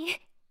Ollie.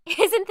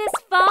 Isn't this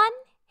fun?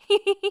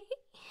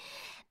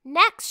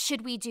 Next,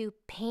 should we do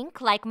pink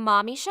like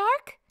Mommy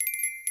Shark?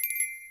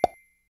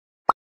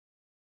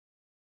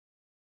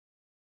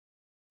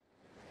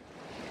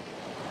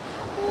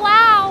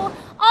 Wow,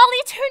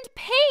 Ollie turned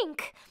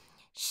pink.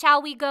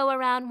 Shall we go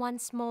around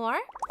once more?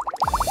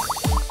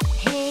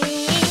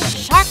 Pink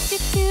shark,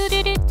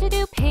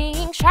 do-do-do-do-do.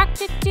 Pink shark,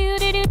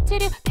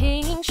 do-do-do-do-do.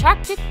 Pink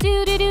shark,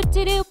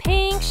 do-do-do-do-do.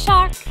 Pink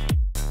shark.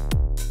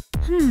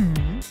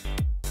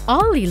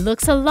 Ollie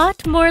looks a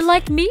lot more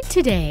like me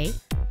today.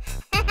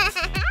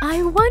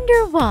 I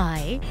wonder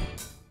why.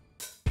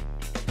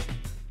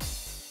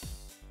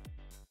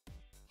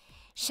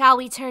 Shall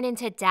we turn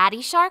into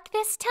Daddy Shark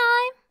this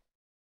time?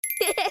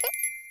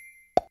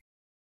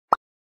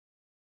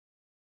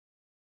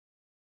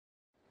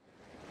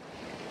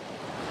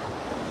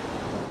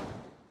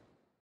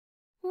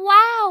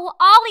 Wow,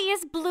 Ollie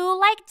is blue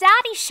like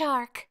Daddy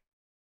Shark.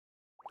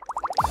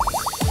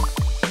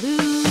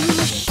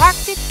 Blue shark,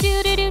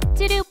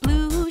 do-do-do-do-do.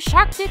 Blue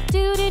shark, do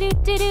do do do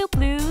do do.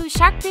 Blue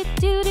shark, do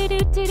do do do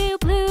do do.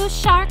 Blue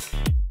shark.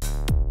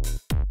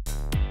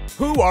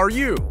 Who are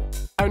you?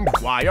 And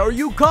why are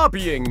you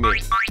copying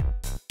me?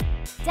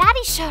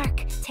 Daddy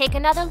Shark, take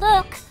another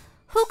look.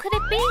 Who could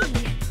it be?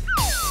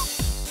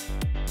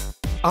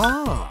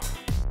 Ah,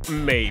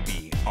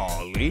 maybe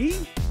Ollie?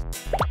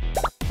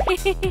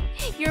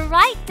 You're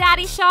right,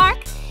 Daddy Shark.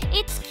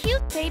 It's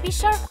cute baby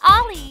shark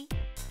Ollie.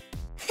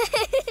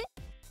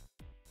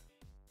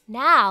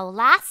 Now,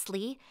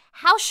 lastly,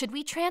 how should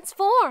we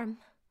transform?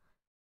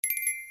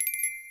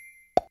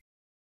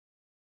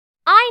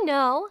 I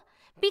know.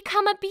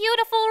 Become a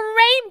beautiful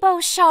rainbow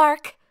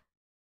shark.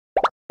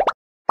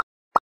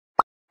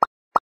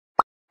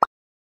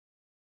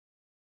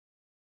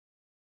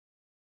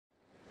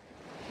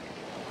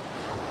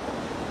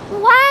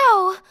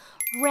 Wow!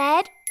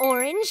 Red,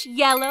 orange,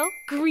 yellow,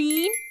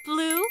 green,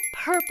 blue,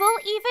 purple,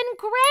 even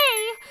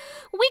gray.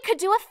 We could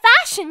do a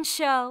fashion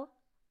show.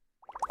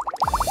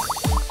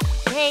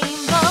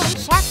 Rainbow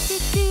shark, do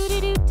do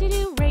do do do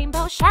do.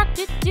 Rainbow shark,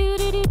 do do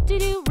do do do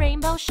do.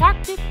 Rainbow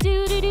shark, do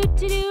do do do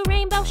do do.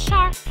 Rainbow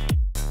shark.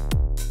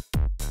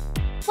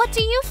 What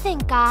do you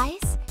think,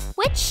 guys?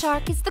 Which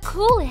shark is the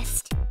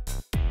coolest?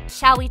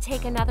 Shall we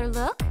take another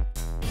look?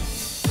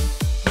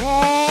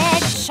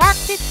 Red shark,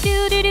 do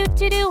do do do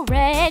do do.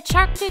 Red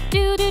shark, do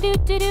do do do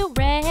do do.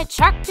 Red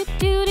shark, do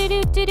do do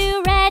do do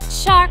do. Red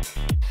shark.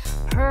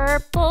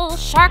 Purple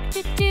shark,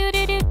 do do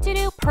do do do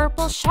do.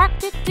 Purple shark,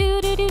 do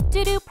do do do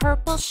do do.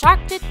 Purple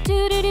shark, do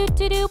do do do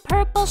do do.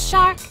 Purple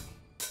shark.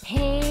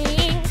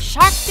 Pink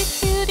shark,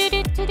 do do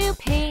do do do do.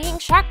 Pink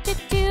shark, do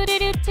do do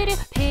do do do.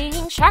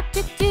 Pink shark,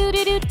 do do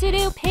do do do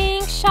do.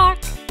 Pink shark.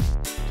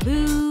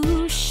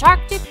 Blue shark,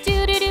 do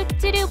do do do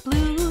do do.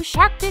 Blue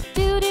shark, do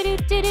do do do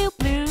do do.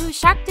 Blue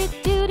shark, do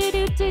do do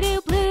do do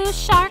do. Blue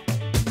shark.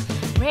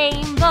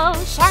 Rainbow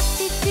shark,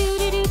 do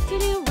do do do do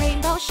do.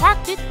 Rainbow shark,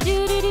 do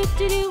do do do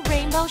do do.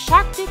 Rainbow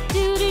shark, do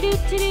do do do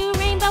do do.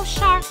 Rainbow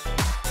shark.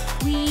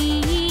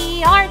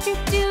 We are do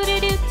do do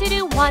do do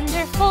do.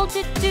 Wonderful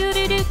do do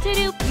do do do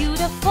do.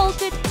 Beautiful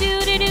do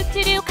do do do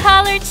do do.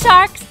 Colored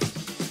sharks.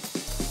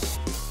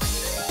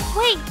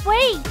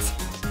 Wait!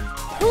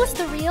 Who's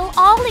the real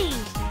Ollie?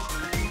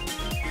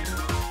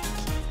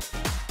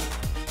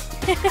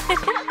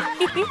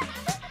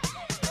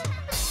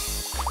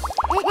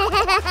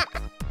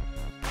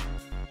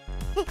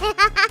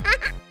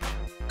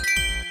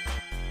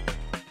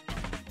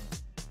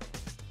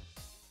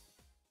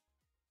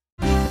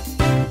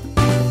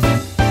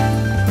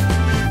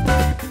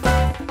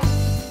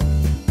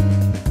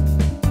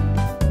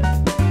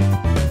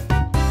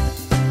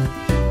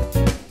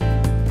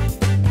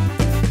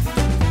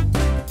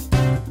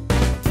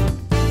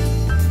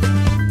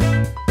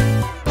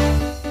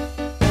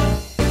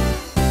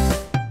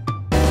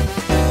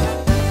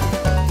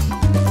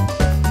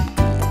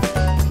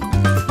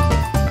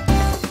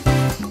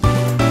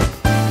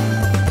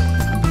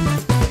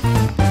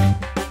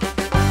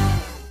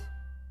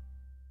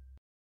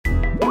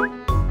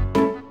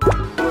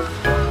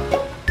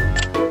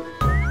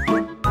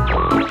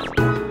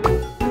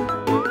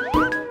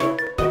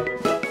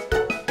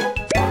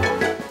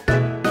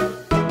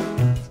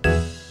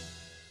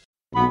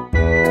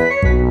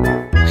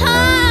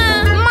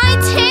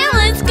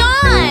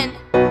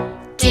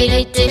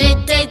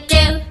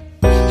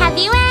 Have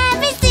you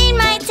ever seen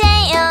my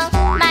tail?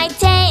 My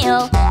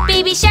tail,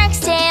 baby shark's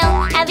tail.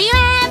 Have you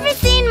ever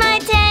seen my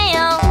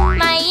tail?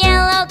 My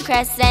yellow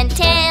crescent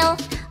tail.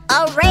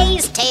 A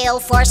raised tail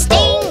for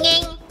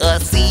stinging. A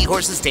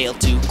seahorse's tail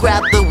to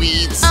grab the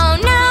weeds. Oh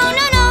no,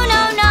 no, no,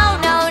 no, no,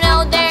 no,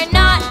 no, they're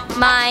not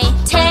my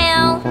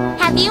tail.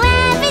 Have you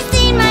ever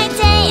seen my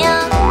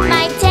tail?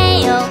 My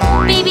tail,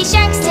 baby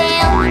shark's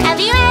tail. Have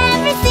you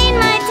ever seen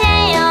my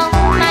tail?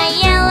 My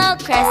yellow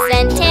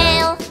crescent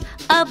tail.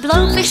 A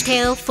blowfish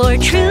tail for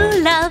true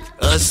love.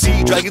 A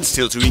sea dragon's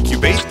tail to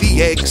incubate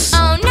the eggs.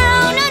 Oh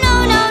no, no,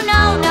 no, no,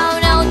 no, no,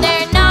 no,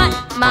 they're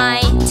not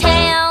my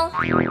tail.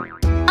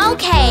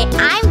 Okay,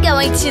 I'm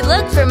going to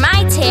look for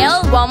my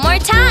tail one more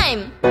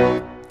time.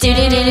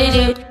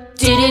 Do-do-do-do-do,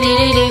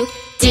 do-do-do-do-do,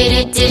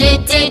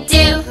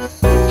 do-do-do-do-do-do.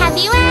 Have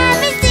you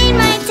ever seen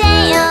my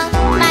tail?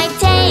 My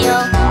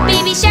tail,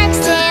 baby shark's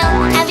tail.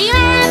 Have you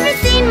ever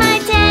seen my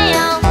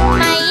tail?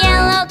 My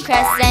yellow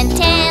crescent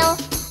tail.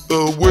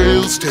 A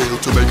whale's tail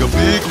to make a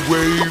big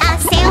wave. A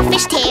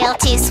sailfish tail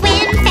to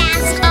swim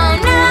fast. Oh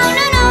no,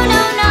 no, no,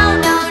 no, no,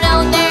 no,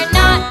 no, they're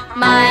not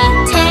my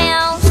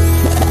tail.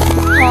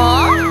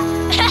 Huh?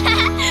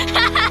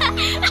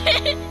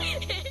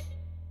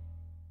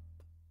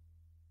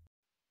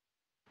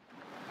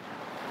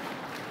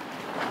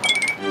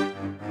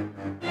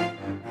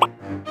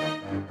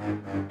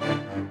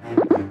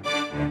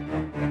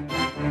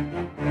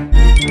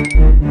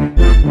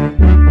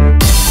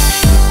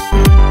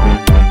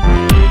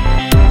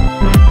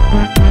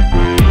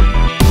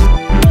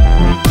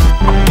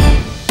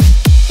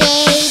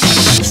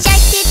 Baby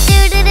shark, do do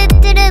do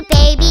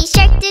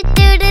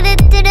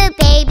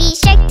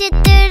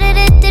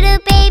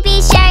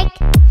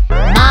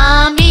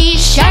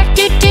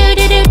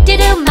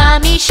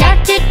Mommy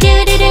shark, do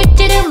do do do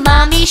do do.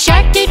 Mommy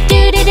shark, do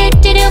do do do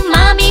do do.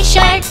 Mommy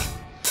shark.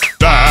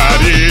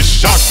 Daddy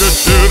shark, do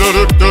do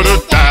do do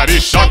do. Daddy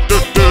shark, do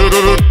do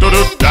do do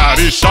do.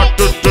 Daddy shark,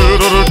 do do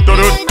do do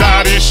do.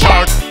 Daddy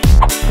shark.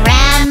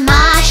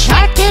 Grandma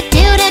shark, do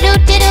do do do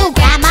do do.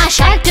 Grandma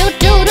shark, do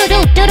do do do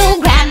do do.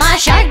 Grandma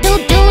shark, do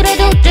do do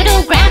do do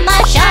do.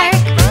 Grandma shark.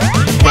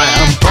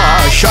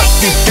 Grandpa shark,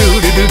 do do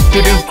do do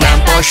do do.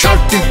 Grandpa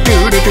shark, do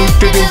do do do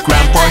do do.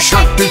 Grandpa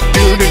shark, do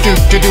do do do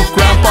do do.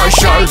 Grandpa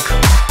shark.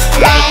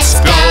 Let's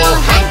go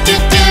hunt, do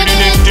do do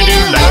do do do.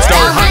 Let's go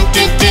hunt,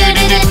 do do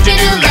do do do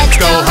do. Let's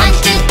go hunt,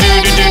 do do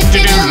do do do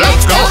do.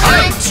 Let's go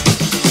hunt.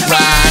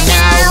 Run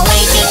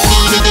away, do do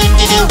do do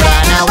do do.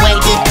 Run away,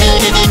 do do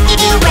do do do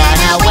do.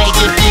 Run away,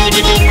 do do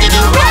do do do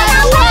do. Run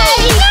away!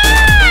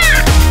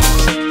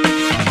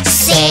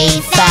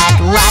 Safe at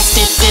last,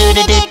 do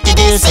do do do do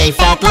do. Safe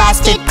at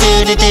last, do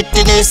do do do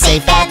do do.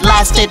 Safe at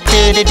last, do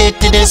do do do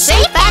do do.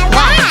 Safe at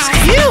last!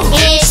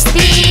 It's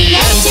the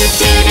end, do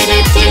do do do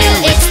do do.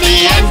 It's the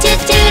end, do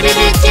do do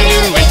do do do.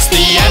 It's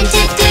the end,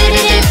 do do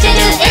do do do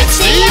do. It's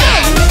the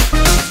end.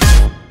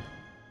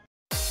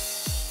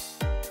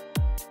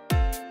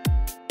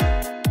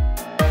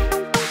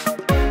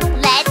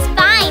 Let's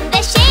find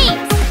the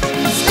shapes.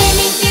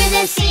 Swimming through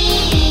the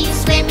sea,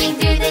 swimming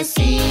through the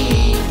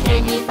sea.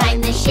 Can you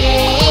find the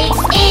shapes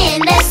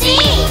in the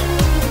sea?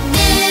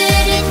 Do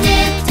do do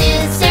do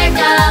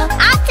circle,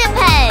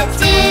 Octopus.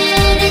 do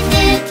do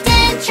do do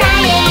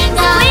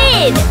triangle,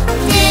 Squid.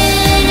 do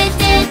do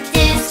do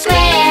do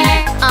square.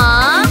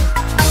 Aw.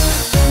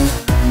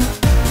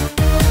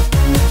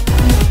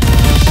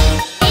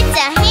 It's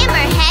a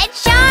hammerhead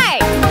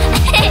shark.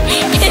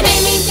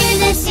 Swimming through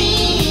the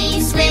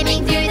sea,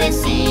 swimming through the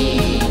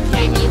sea.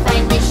 Can you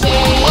find the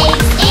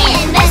shapes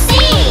in the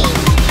sea?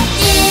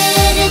 Do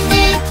do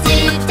do do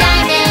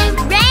diamond,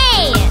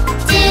 Ray.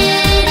 do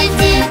do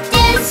do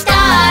do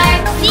star,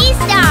 Sea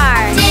star.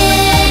 do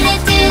do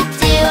do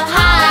do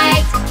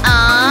heart.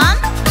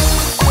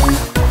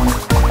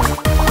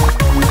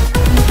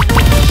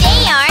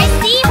 They are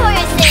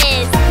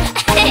seahorses.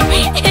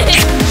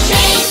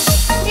 Shapes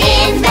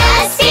in the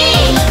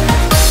sea.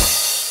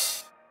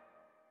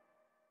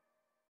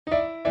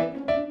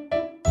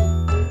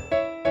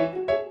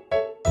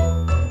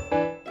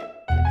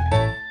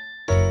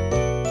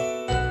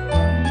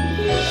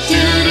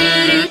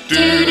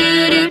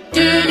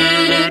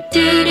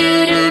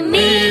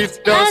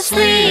 Meet the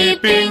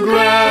sleeping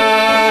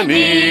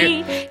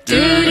granny.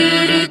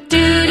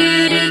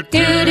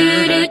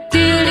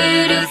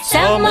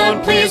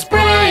 Someone please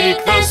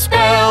break the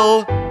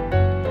spell.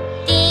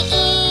 The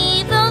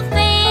evil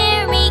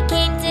fairy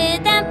came to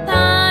the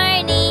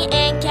party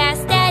and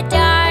cast a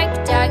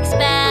dark, dark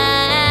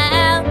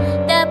spell.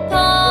 The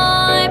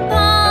poor,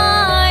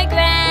 poor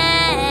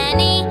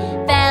granny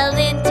fell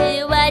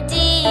into a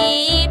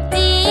deep,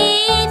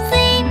 deep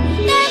sleep.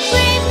 The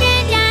brave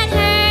granddad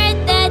heard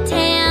the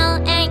tale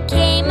and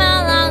came a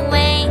long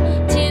way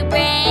to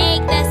break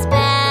the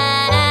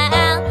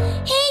spell.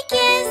 He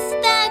kissed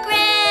the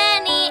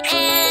granny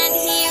and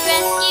he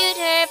rescued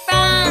her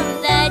from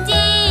the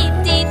deep,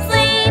 deep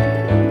sleep.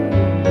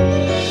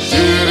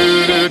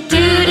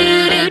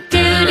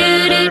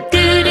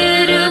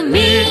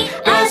 Meet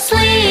a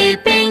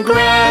sleeping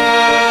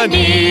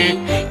granny.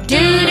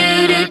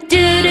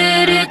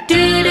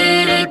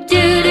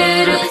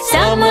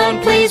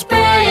 Someone please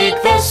break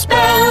the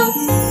spell.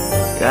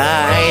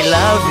 I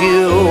love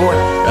you,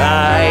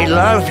 I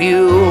love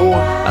you,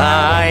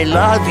 I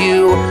love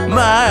you,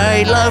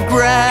 my love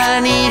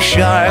Granny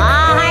Shark.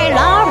 I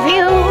love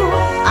you,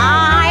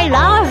 I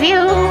love you,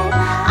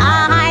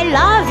 I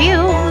love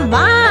you,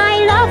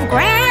 my love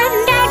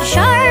Granddad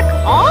Shark.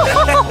 Oh.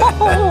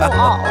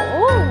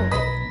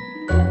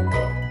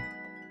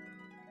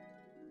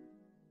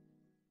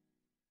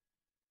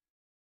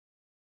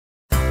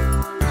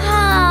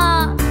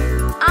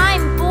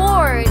 I'm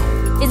bored.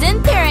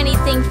 Isn't there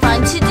anything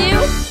fun to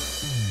do?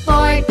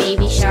 Poor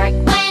baby shark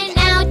went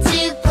out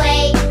to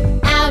play,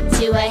 out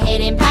to a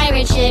hidden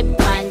pirate ship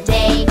one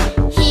day.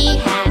 He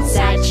had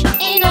such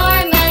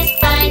enormous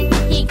fun,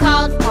 he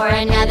called for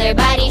another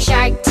buddy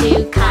shark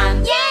to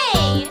come.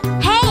 Yay!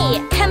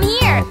 Hey, come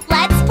here.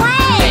 Let's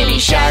play. Baby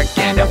shark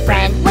and a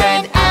friend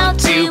went out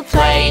to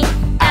play,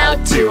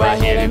 out to a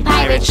hidden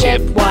pirate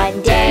ship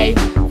one day.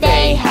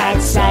 They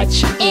had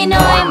such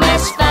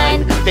enormous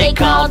fun, they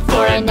called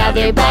for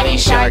another buddy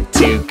shark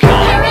to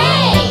come.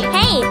 Hooray!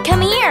 Hey,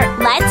 come here.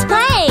 Let's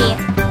play.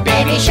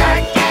 Baby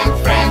shark and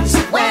friends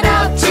went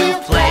out to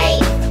play,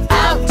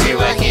 out to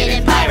a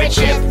hidden pirate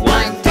ship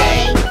one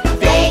day.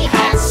 They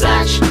had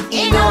such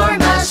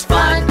enormous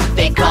fun,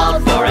 they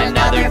called for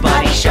another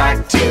buddy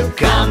shark to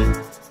come.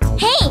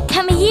 Hey,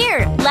 come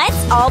here.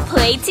 Let's all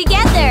play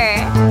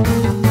together.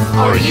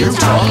 Are you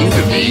talking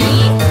to me?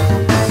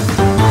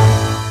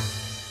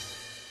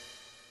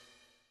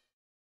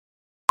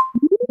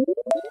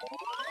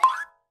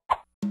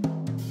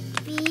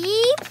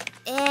 B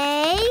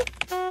A.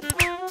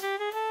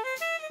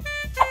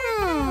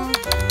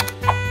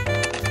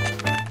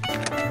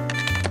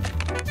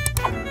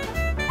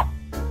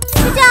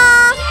 Ta-da!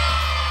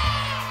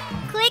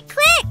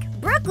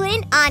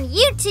 Brooklyn on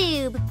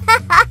YouTube.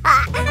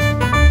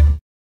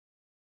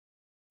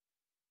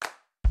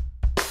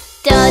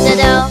 Do do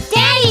do.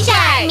 Daddy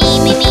Shark! Me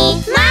me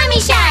me. Mommy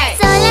Shark!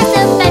 So la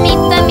so fa mi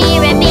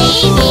re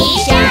Baby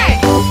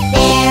Shark!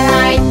 There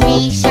are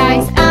 3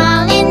 sharks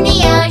all in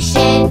the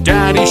ocean.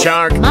 Daddy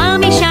Shark,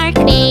 Mommy shark,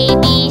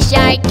 Baby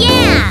shark,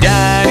 yeah.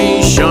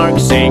 Daddy Shark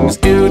sings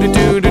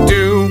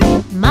do-do-do-do-do.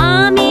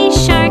 Mommy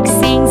shark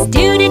sings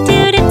do do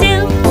do do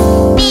do.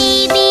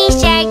 Baby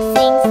shark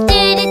sings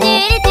do do do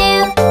do do.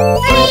 3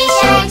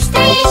 sharks,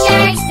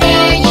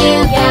 there you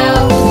go.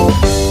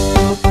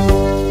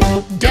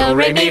 Do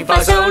re mi fa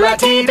sol la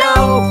ti do.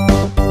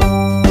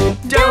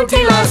 Do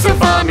ti la so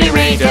fa mi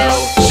re do.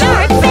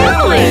 Shark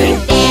family.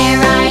 There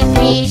are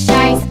 3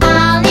 sharks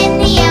all in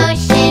the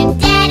ocean.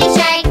 Daddy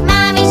Shark,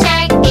 Mommy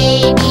Shark,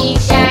 Baby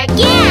Shark,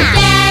 Yeah.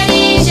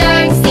 Daddy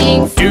Shark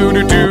sings.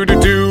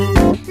 Do-do-do-do-do.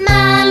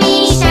 Mommy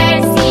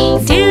Shark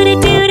sings. Do do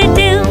do do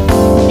do.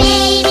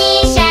 Baby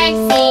Shark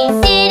sings.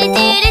 Do do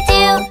do do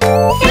do.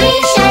 3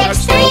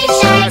 sharks,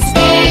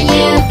 there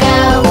you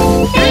go.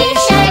 3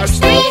 sharks,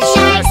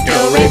 Do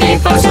re mi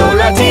fa sol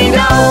la ti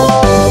do.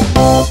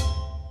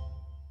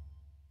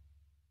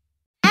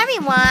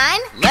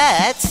 Everyone,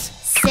 Let's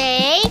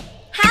say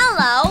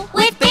hello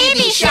with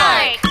Baby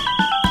Shark.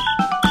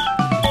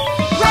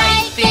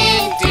 Right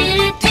fin,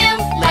 doo-doo-doo.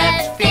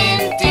 Left fin,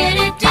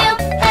 doo-doo-doo.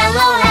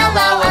 Hello,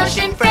 hello,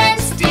 ocean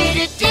friends.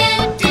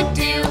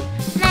 Doo-doo-doo-doo-doo.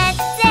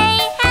 Let's say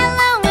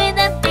hello with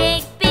a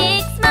big,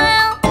 big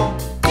smile.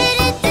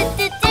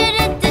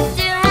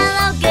 Do-do-do-do-do-do-do.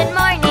 Hello, good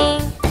morning.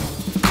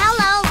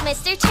 Hello,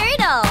 Mr.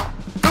 Turtle.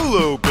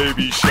 Hello,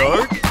 baby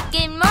shark.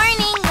 Good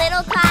morning,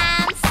 little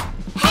clams.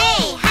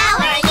 Hey, how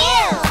are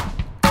you?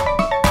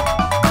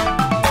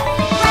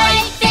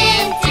 Right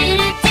fin,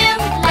 doo-doo-doo.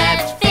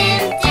 Left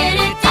fin,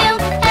 doo-doo-doo.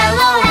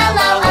 Hello,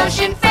 hello,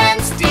 ocean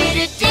friends.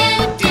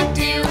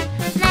 Doo-doo-doo-doo-doo.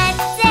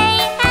 Let's say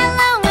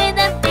hello with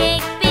a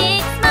big,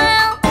 big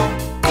smile.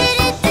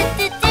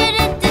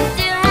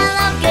 Do-do-do-do-do-do-do.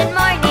 Hello, good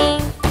morning.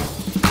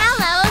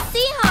 Hello,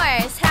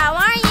 seahorse. How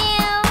are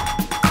you?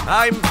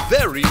 I'm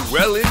very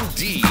well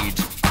indeed.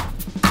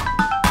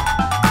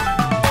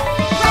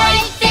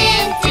 Right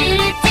fin,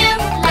 doo-doo-doo.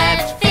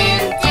 Left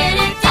fin,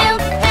 doo-doo-doo.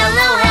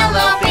 Hello,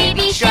 hello,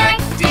 baby shark.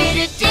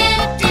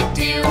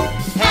 Doo-doo-doo-doo-doo.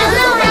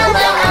 Hello,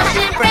 hello,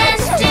 ocean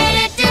friends.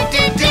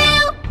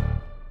 Doo-doo-doo-doo-doo.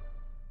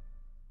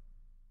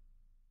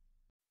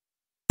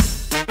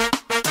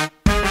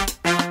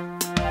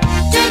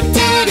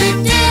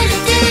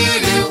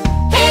 Do-do-do-do-do-do-do.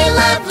 Hey,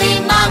 lovely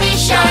mommy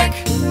shark.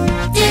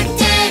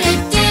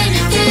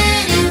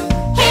 Do-do-do-do-do-do-do.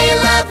 Hey,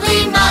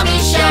 lovely mommy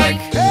shark.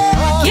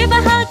 Give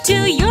a hug to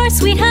your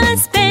sweet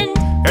husband.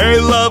 Hey,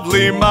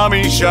 lovely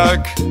mommy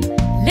shark.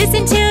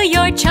 Listen to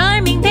your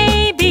charming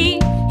baby.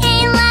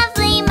 Hey,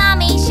 lovely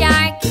mommy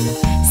shark.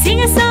 Sing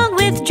a song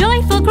with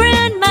joyful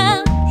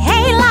grandma.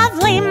 Hey,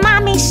 lovely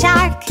mommy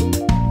shark.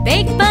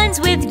 Bake buns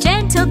with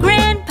gentle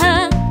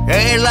grandpa.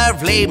 Hey,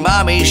 lovely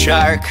mommy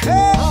shark.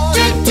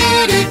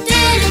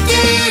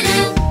 Do-do-do-do-do-do-do.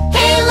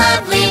 Hey,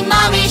 lovely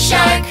mommy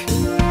shark.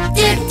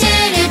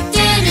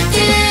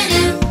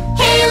 Do-do-do-do-do-do-do.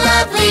 Hey,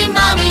 lovely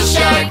mommy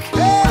shark.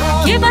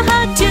 Give a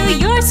hug to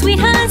your sweet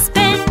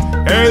husband.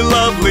 Hey,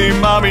 lovely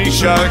mommy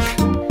shark.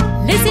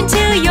 Listen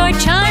to your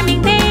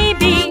charming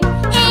baby.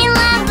 Hey,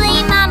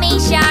 lovely mommy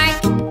shark.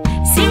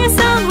 Sing a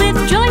song with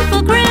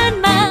joyful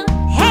grandma.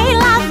 Hey,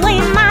 lovely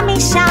mommy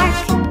shark.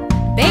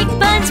 Bake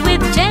buns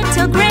with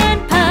gentle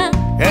grandpa.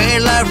 Hey,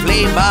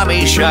 lovely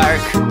mommy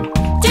shark.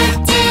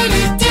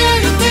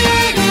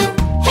 Do-do-do-do-do-do.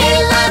 Hey,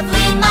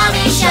 lovely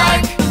mommy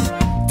shark.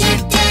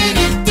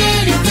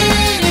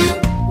 Do-do-do-do-do-do.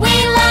 We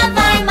love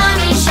our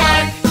mommy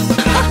shark.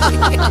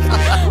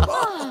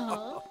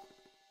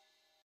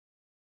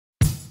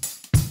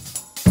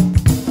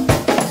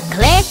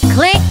 Click,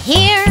 click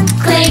here.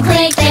 Click,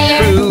 click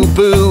there. Boo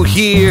boo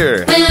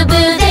here. Boo,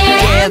 boo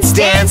there. Dance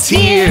dance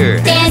here.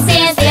 Dance,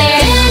 dance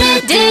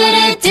there.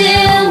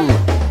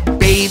 Do-do-do-do-do.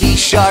 Baby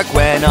shark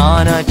went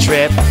on a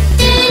trip,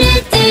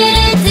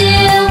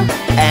 Do-do-do-do-do.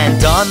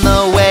 and on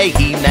the way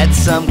he met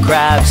some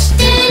crabs.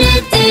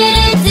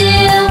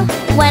 Do-do-do-do-do.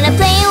 Wanna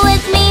play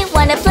with me?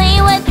 Wanna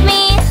play with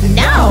me?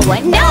 No,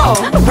 no,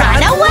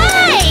 run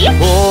away!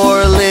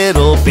 Poor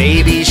little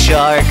baby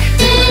shark.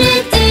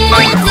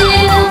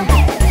 Do-do-do-do-do.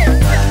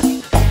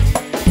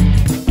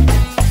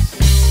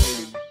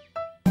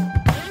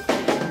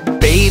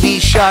 Baby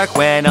shark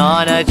went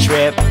on a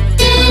trip,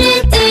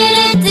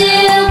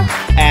 Do-do-do-do-do.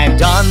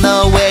 and on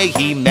the way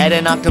he met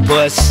an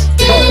octopus.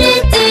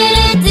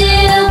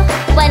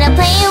 Do-do-do-do-do. Wanna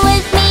play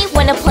with me?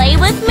 Wanna play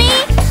with me?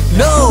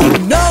 No,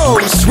 no,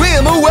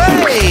 swim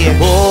away!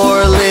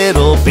 Poor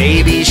little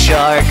baby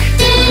shark.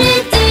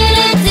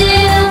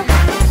 Do-do-do-do-do.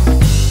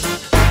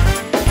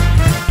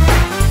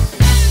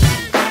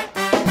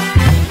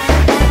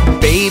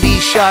 Baby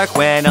shark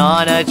went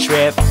on a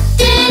trip,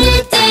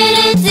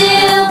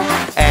 Do-do-do-do-do.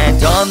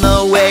 and on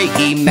the way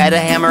he met a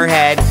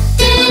hammerhead.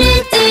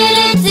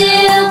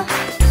 Do-do-do-do-do.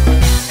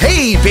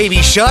 Hey,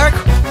 baby shark!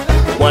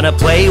 Wanna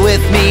play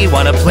with me?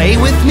 Wanna play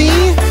with me?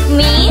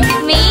 Me?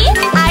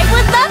 I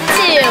would love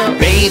to!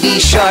 Baby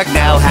shark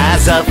now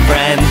has a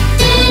friend.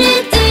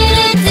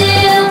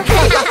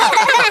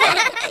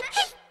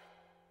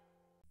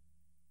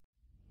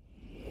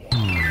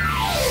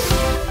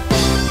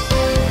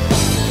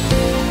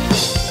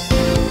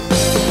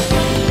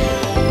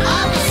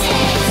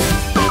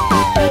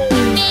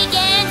 Big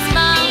and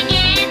small,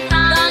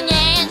 long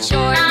and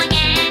short, hard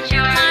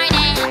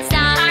and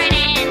soft,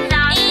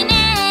 in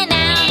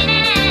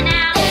and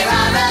out. There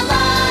are a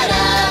lot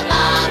of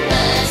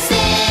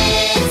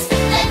opposites.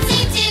 Let's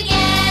sing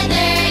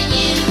together,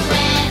 you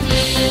and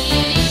me.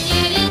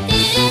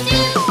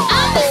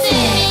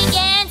 Opposites. Big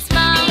and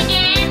small,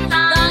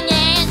 long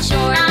and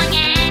short, hard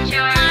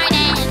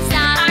and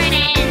soft,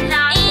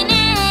 in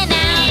and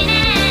out.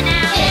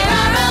 There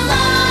are a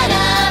lot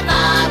of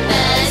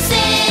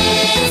opposites.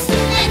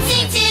 Let's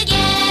sing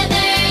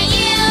together,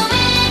 you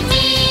and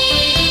me.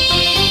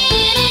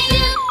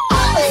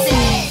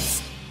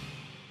 Opposites.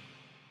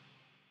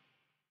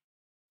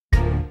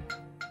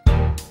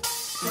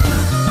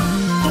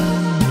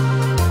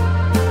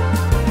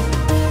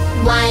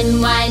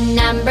 One,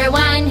 number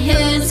one,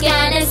 who's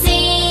gonna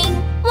sing?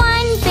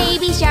 One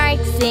baby shark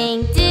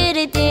sing,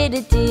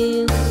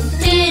 do-do-do-do-do,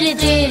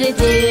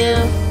 do-do-do-do-do.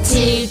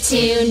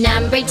 Two,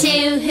 number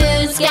two,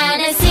 who's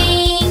gonna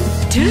sing?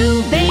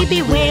 Two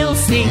baby whales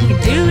sing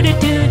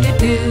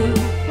do-do-do-do-do.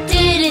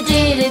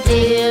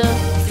 Do-do-do-do-do.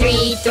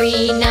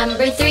 Three,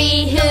 number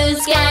three,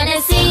 who's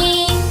gonna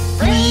sing?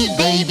 Three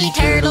baby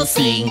turtles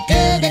sing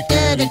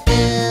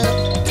do-do-do-do-do.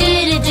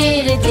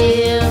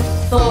 Do-do-do-do-do.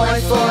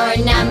 Four,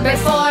 number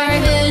four,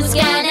 who's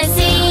gonna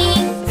sing?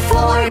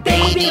 Four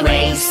baby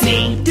rays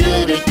sing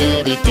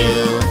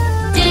do-do-do-do-do.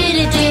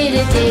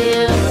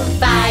 Do-do-do-do-do.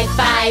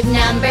 Five,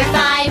 number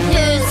five,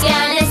 who's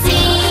gonna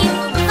sing?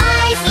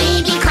 Five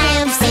baby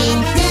clams sing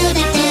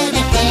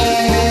do-do-do-do-do.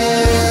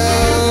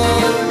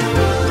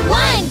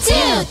 1,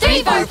 2,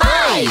 3, 4,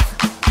 5.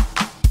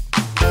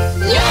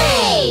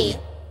 Yay!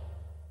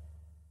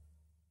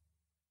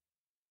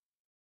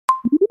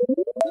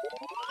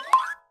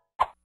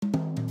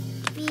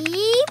 B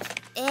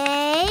A.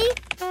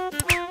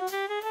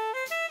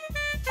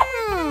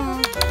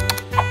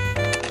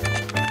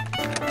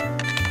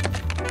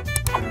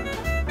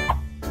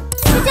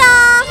 Ta-da!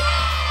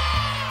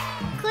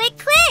 Click,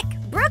 click!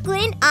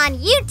 Brooklyn on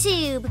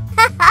YouTube.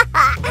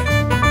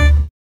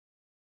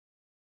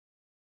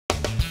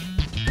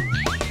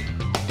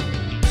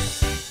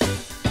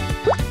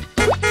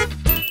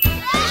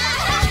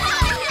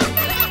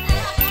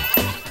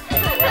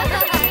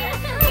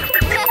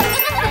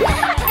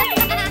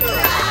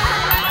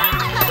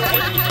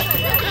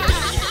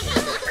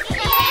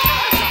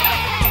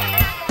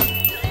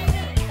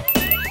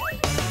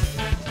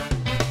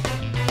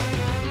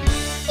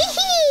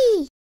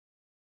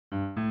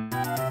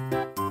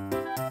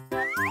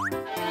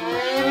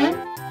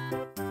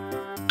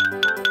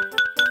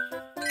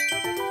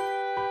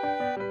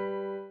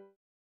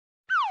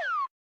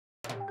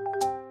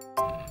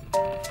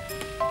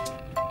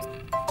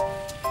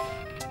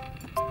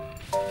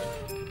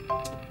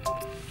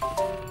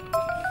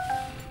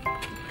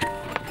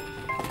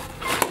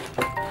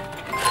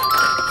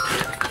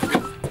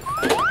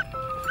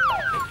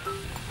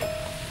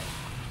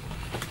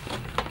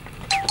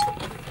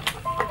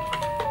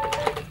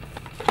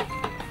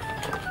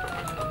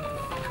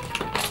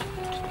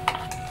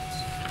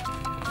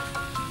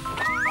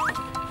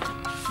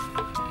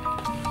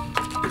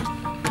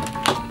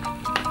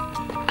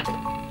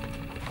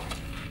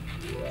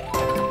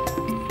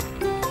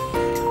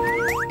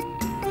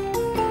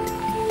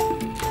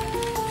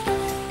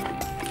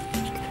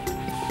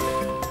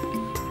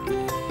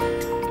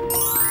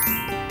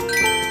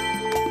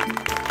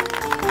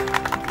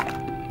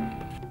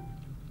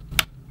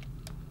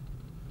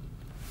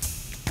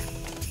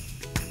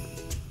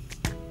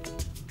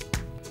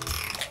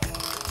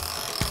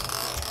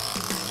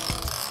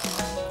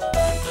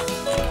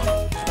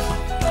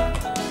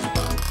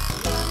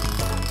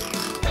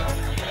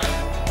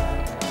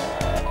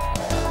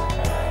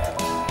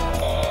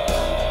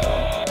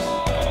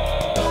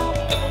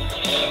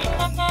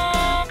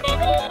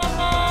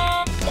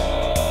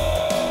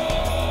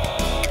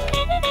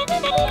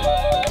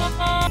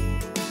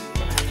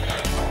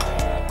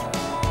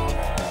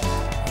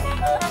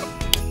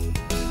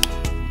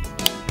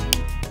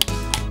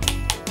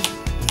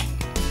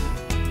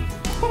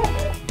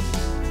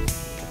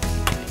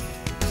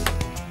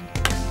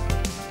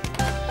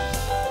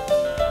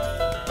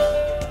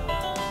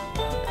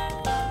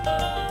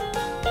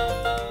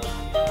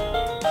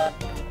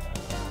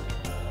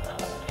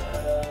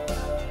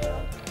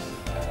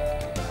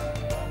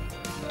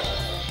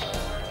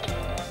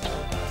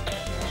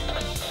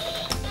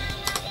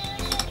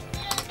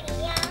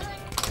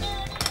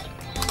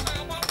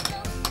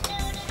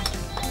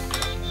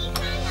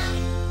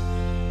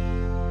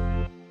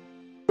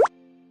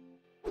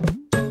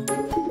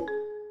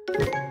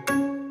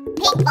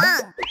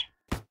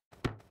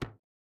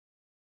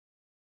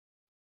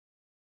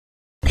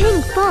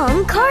 Ping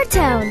Pong Car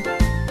Town.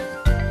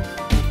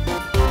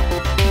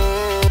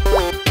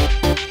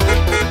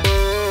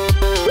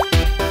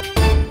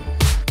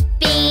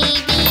 B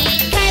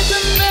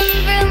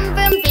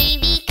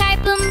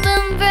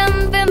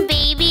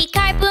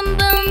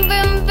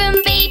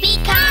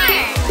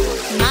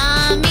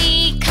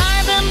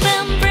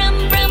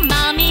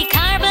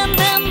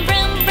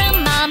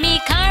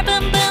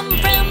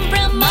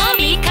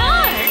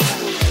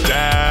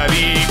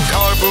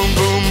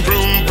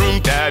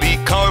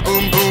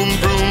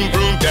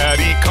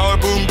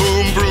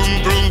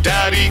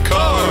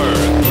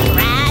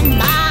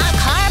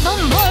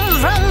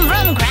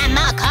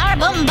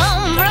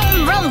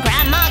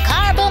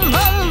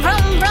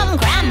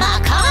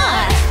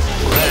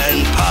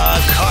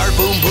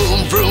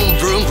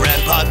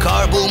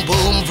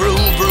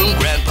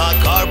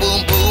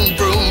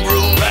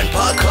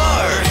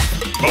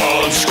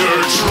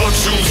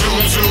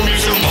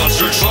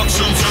truck,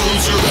 zoom, zoom,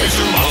 zoom. It's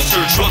a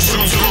monster truck,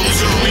 zoom, zoom,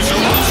 zoom. It's a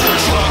monster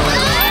truck.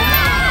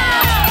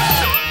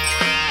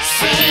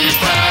 Safe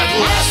at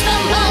last,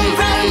 boom, boom,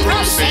 vroom,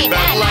 vroom. Safe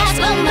at last,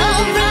 boom,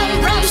 boom, vroom,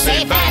 vroom.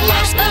 Safe at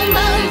last, boom,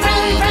 boom,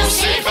 vroom, vroom.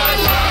 Safe at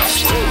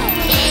last.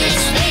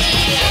 It's the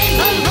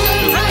end, boom,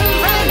 boom, vroom,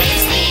 vroom.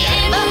 It's the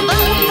end, boom,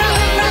 boom,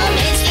 vroom, vroom.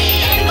 It's the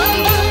end, boom,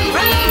 boom,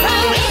 vroom,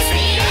 vroom. It's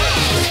the end.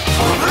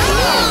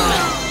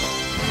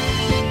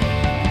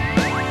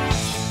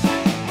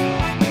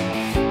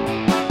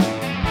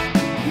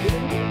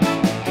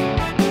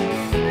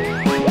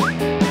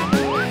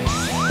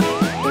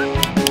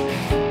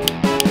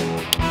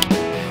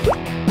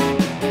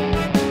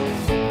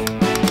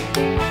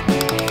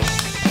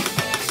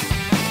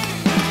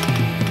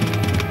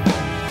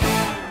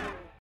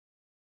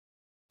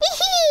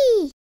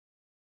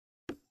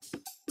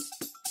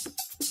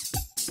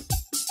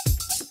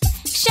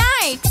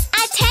 Sharks,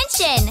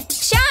 attention!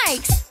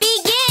 Sharks,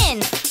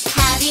 begin!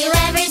 Have you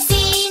ever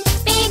seen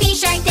baby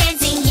shark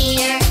dancing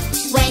here?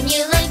 When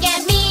you look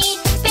at me,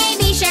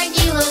 baby shark,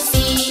 you will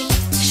see.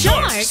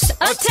 Sharks,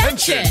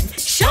 attention!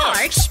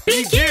 Sharks,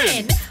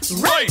 begin!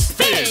 Right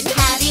fin!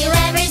 Have you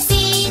ever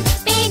seen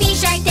baby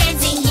shark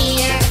dancing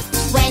here?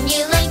 When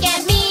you look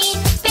at me,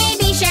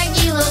 baby shark,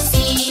 you will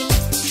see.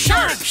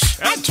 Sharks,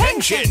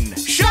 attention!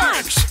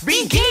 Sharks,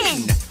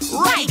 begin!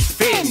 Right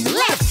fin,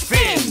 left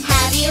fin!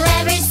 Have you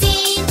ever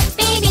seen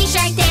baby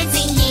shark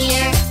dancing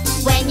here?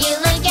 When you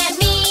look at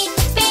me,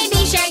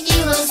 baby shark,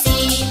 you will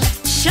see.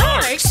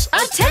 Sharks,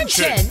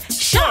 attention!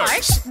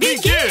 Sharks,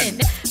 begin!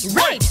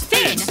 Right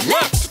fin,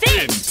 left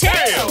fin,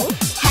 tail!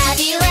 Have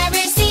you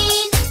ever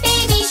seen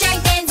baby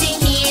shark dancing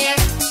here?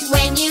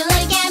 When you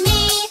look at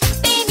me,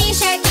 baby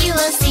shark, you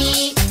will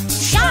see.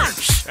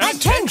 Sharks,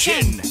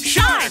 attention!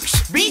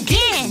 Sharks,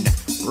 begin!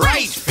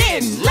 Right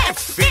fin, left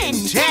fin,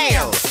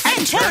 tail!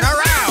 And turn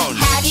around!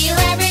 Have you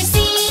ever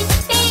seen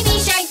baby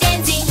shark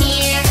dancing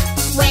here?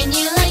 When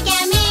you look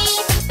at me,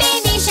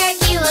 baby shark,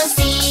 you will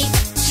see.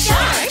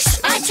 Sharks,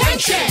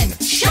 attention!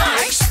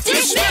 Sharks,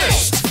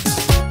 dismissed!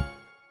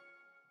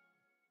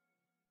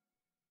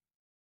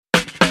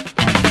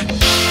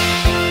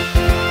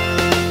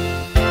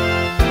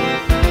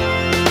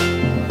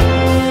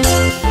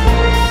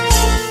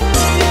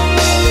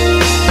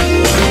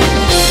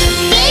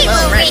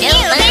 People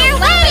renew their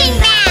wedding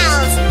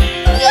vows!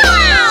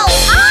 Wow!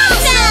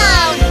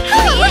 Awesome!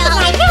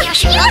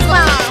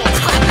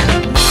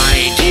 My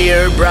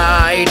dear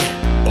bride,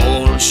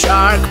 old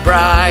shark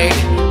bride,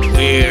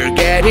 we're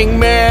getting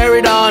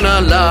married on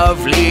a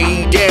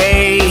lovely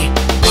day.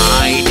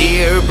 My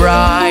dear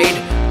bride,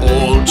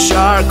 old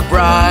shark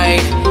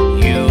bride,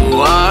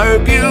 you are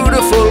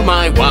beautiful,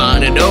 my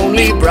one and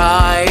only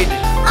bride.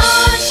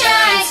 Old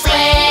shark's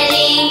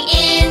wedding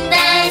in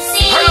the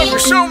sea. I love you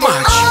so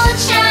much. Old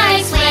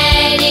shark's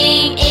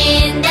wedding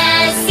in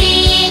the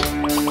sea.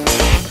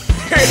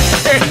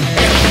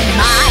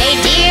 My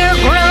dear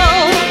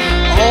groom,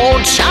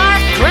 old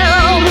shark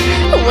groom,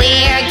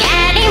 we're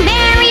getting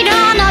married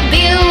on a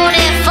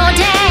beautiful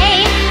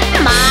day.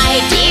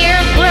 My dear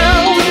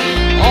groom,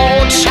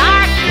 old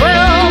shark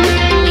groom,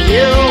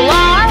 you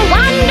are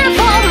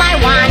wonderful, my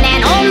one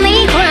and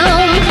only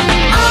groom.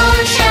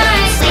 Old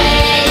shark's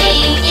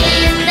wedding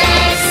in the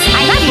sea.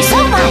 I love you so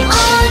much.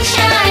 Old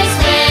shark's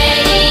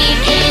wedding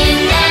in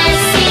the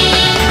sea.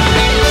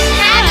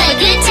 Have a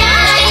good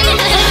time.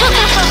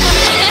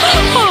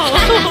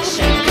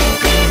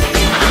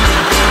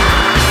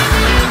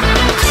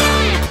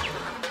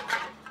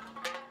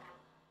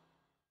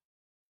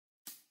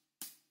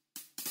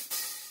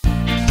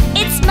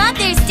 It's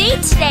Mother's Day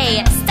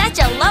today! Such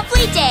a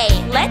lovely day!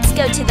 Let's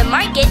go to the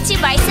market to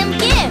buy some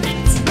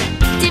gifts!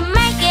 To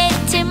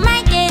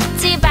market,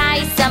 to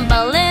buy some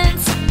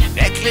balloons!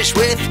 Necklace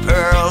with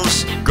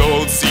pearls.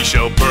 Gold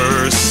seashell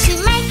purse. To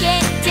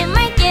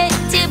market,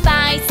 to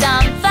buy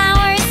some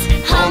flowers!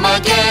 Home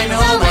again,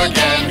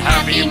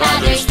 happy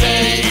Mother's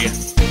Day.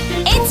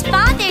 It's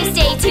Father's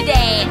Day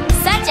today!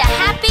 Such a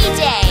happy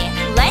day!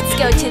 Let's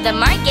go to the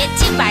market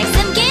to buy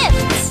some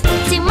gifts!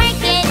 To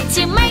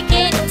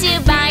market, to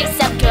buy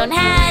some cone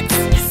hats!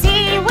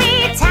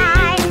 Seaweed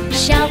tie!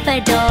 Shelf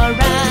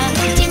fedora!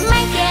 To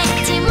market,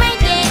 to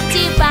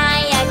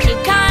buy a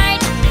cute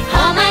card!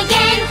 Home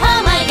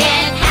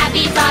again,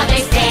 happy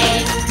Father's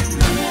Day.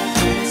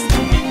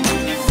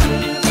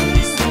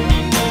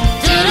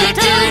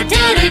 Do-do-do,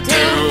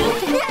 do-do-do.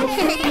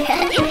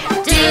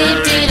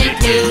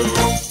 Do-do-do-do.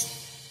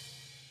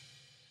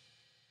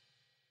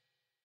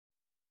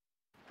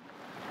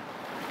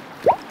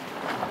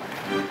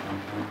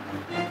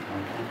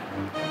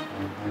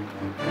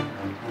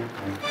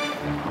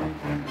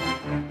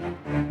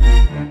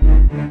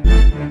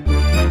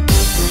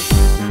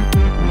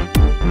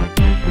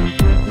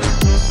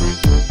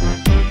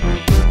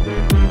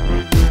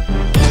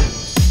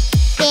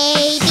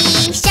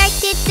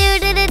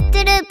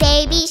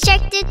 Baby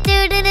shark, do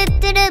do do do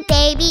do do.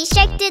 Baby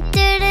shark, do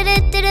do do do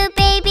do do.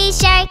 Baby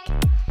shark.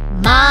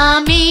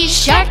 Mommy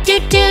shark, do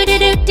do do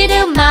do do do.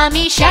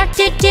 Mommy shark,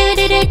 do do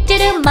do do do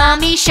do.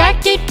 Mommy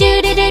shark, do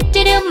do do do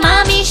do do.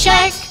 Mommy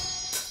shark.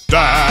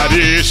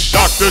 Daddy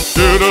shark, do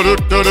do do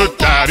do do.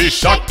 Daddy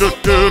shark, do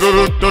do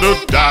do do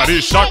do.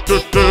 Daddy shark, do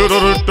do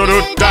do do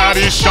do.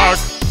 Daddy shark.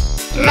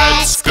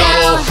 Let's go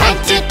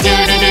hunt it, do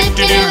do do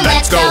do do.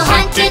 Let's go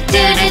hunt it, do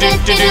do do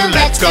do do.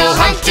 Let's go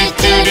hunt it,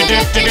 do do do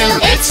do do.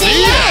 It's the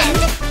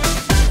end.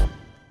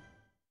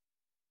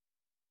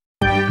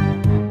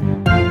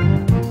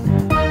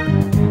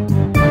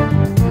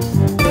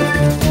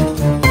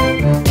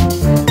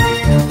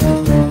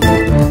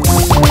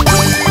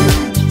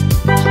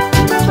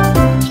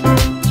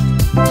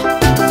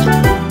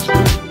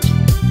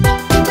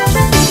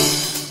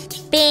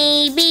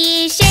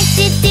 Baby shark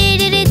do do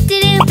do do do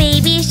do.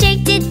 Baby shark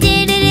do do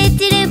do do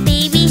do do.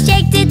 Baby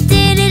shark do do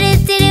do do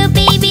do do.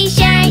 Baby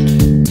shark.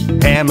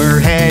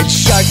 Hammerhead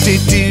shark do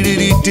do do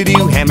do do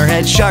do.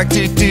 Hammerhead shark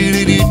do do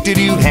do do do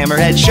do.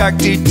 Hammerhead shark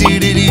do do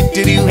do do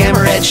do do.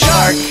 Hammerhead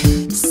shark.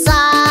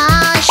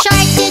 Saw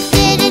shark do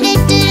do do do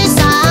do do.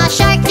 Saw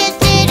shark do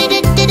do do do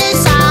do do.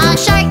 Saw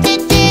shark do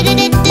do do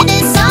do do do.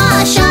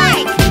 Saw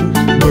shark.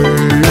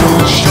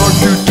 Whale shark,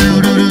 do do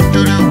do do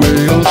do do.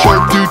 Whale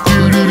shark, do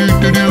do do do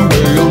do do.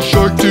 Whale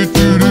shark, do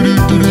do do do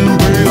do do.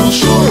 Whale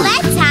shark.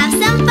 Let's have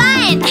some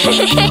fun.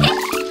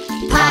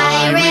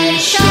 Pirate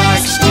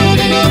sharks, do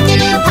do do do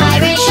do.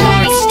 Pirate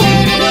sharks, do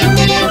do do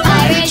do do.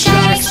 Pirate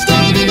sharks, do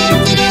do do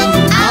do do.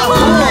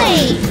 Ahoy!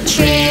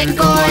 Trick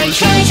or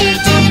treasure,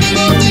 do do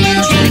do do do.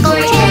 Trick or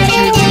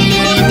treasure, do do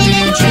do do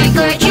do. Trick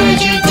or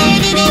treasure, do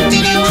do do do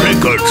do.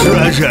 Trick or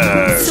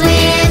treasure.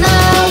 Swim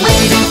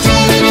away, do do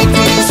do do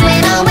do.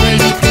 Swim away,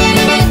 do do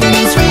do do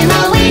do. Swim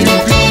away, do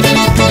do do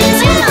do do.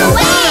 Swim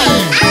away.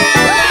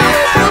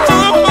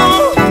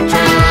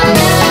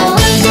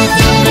 Halloween, do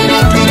do do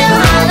do do.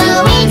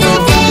 Halloween, do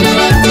do do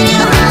do do.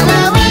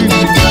 Halloween, do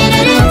do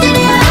do do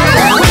do.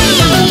 Halloween.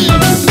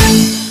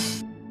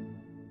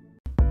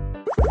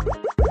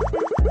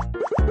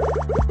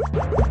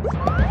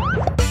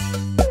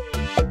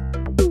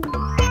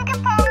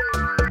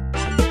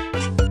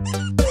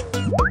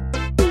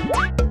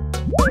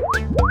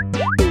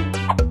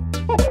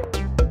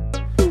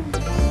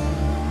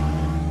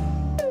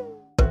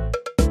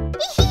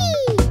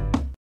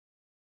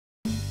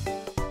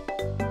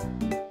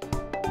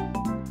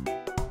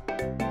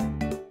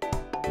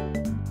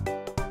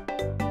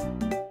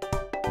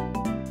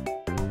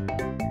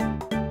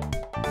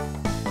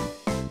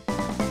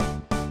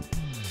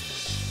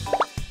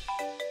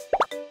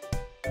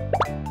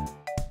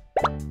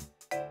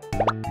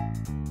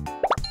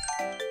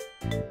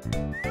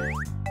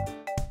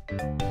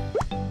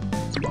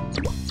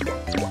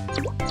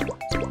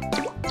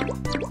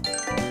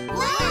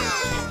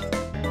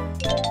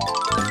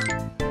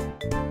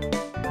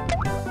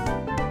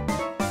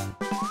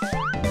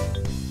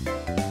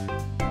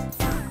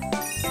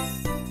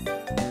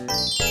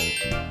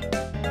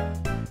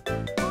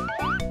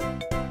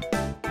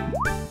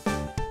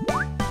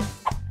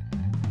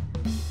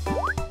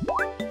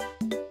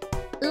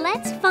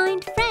 Let's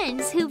find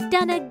friends who've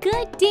done a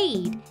good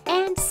deed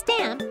and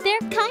stamp their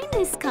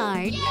kindness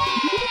card.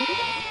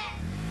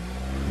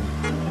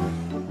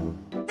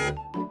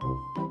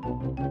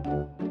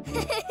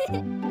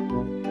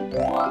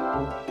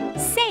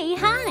 Say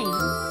hi.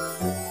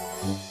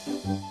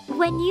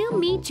 When you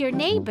meet your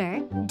neighbor,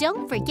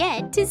 don't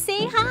forget to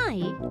say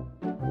hi.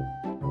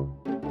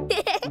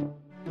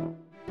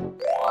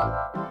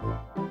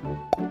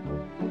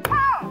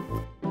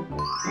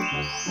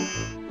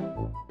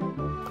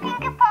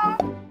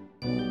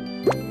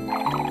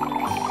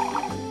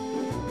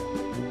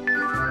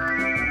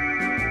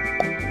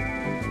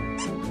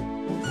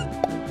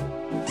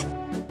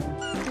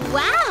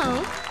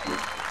 Wow!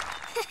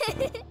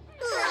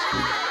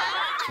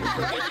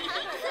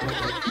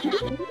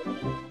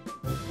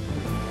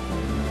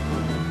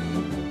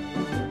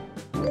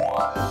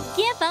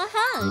 Give a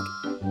hug.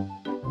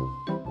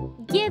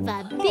 Give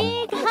a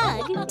big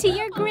hug to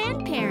your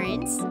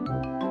grandparents.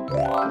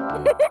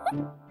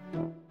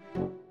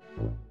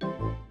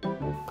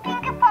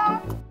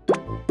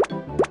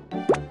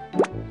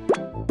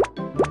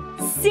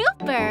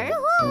 Super!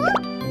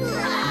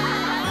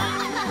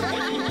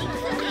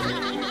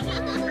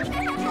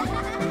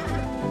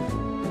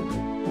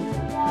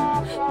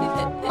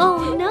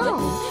 Oh no!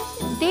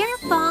 Bear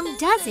Fong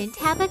doesn't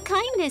have a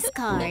kindness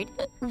card.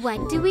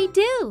 What do we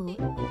do?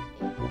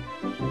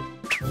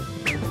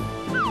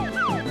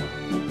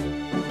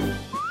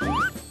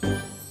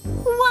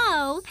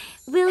 Whoa!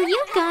 Will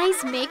you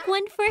guys make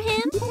one for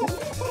him?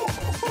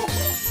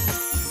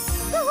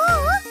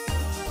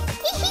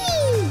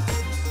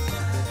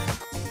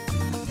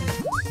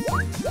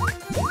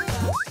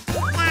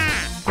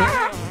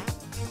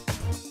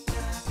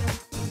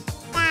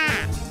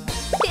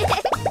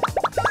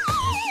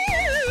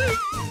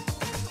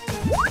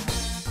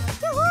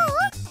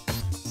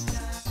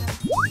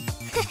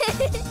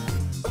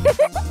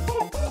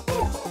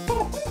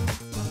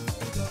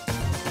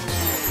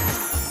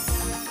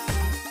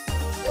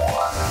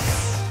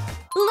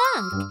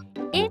 Look,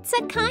 it's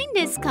a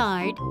kindness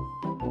card.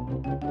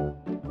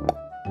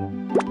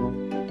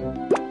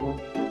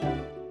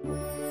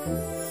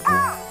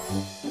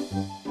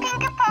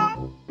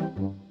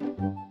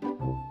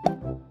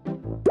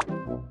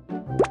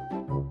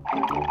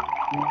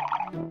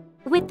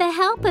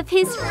 help of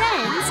his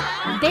friends,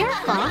 Bear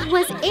Frog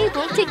was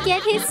able to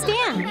get his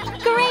stand.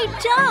 Great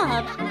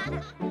job!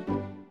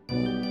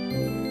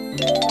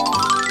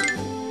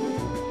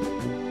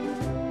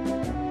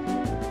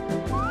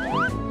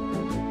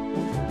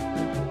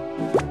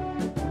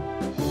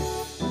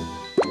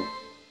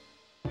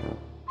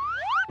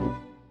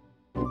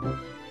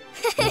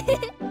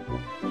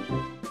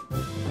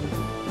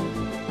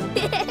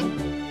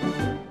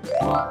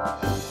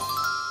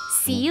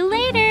 See you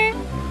later.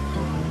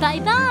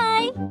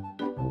 Bye-bye.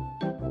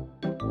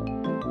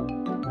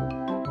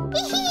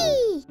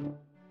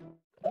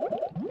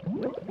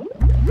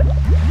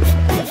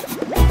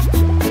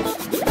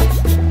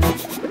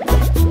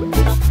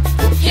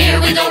 Here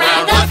we go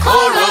round the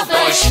coral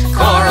bush,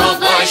 coral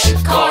bush,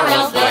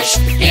 coral bush.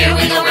 Here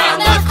we go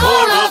round the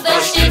coral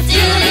bush, do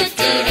do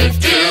do do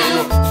do.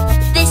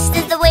 This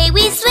is the way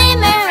we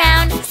swim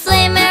around,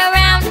 swim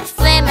around,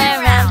 swim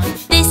around.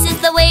 This is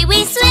the way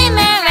we swim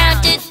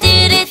around, do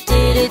do do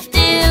do do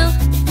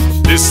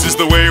do. This is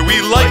the way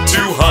we like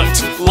to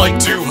hunt, like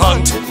to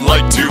hunt,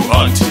 like to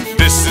hunt.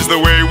 This is the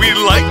way we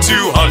like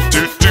to hunt,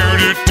 do do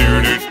do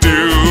do do do.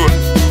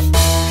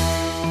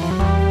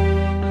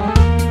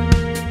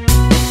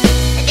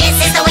 This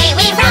is the way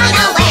we run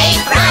away,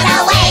 run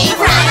away,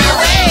 run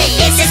away.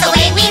 This is the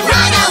way we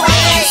run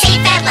away,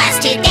 safe at last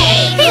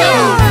today. Do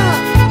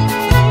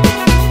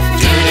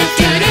do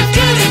do do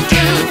do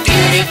do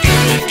do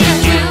do do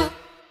do.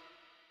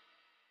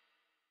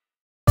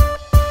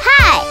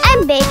 Hi,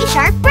 I'm Baby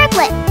Shark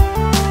Brooklyn.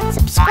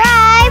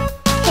 Subscribe,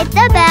 hit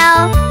the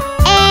bell,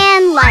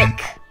 and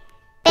like.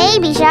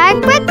 Baby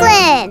Shark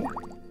Brooklyn.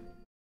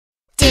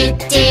 Do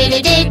do do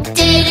do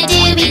do do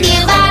dooby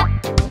doo bop.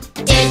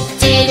 Do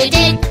do do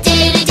do do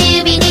do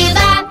dooby doo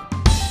bop.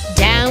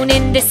 Down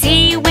in the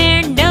sea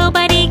where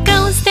nobody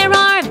goes, there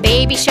are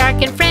baby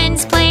shark and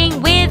friends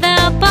playing with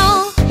a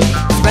ball.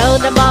 Throw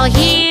the ball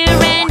here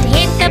and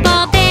hit the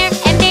ball there,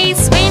 and they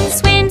swim,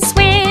 swim,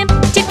 swim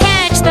to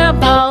catch the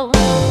ball.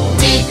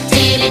 Do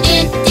do do do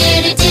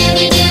do do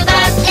dooby doo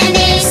bop. And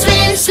they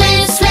swim,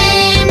 swim,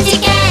 swim to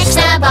catch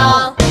the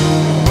ball.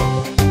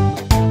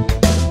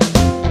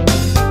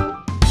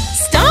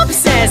 Stop,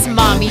 says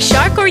Mommy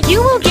Shark, or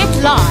you will get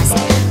lost.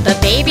 The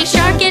baby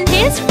shark and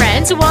his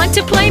friends want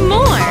to play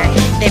more.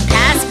 They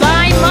pass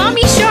by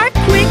Mommy Shark,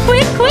 quick,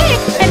 quick, quick,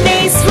 and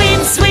they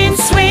swim, swim,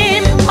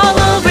 swim all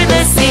over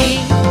the sea.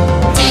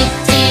 Do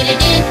do do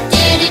do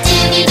do do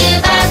dooby doo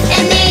bop.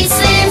 And they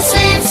swim,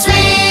 swim,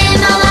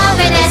 swim all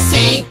over the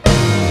sea.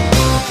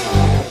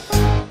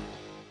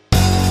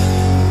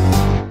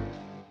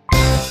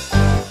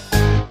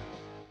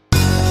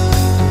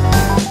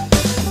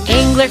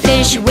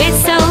 Anglerfish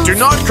whistle. Do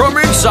not come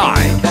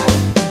inside.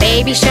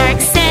 Baby shark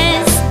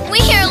says, We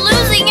are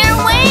losing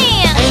our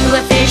way.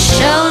 Anglerfish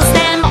shows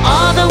them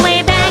all the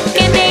way back,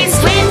 and they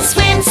swim,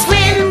 swim,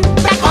 swim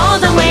back all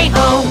the way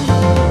home.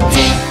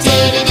 Do do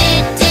do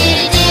do do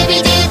do dooby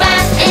doo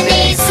bop. And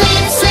they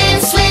swim, swim,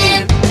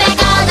 swim back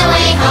all the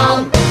way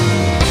home.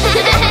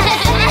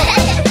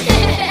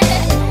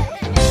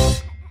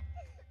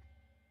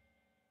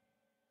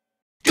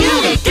 Do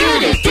do do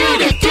do do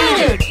do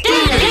do do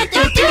do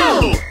do do.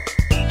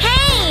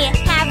 Hey,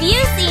 have you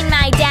seen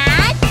my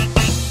dad?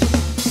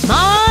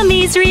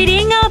 Mommy's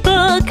reading a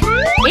book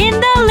in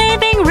the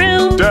living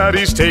room.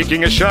 Daddy's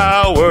taking a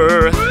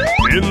shower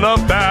in the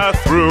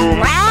bathroom.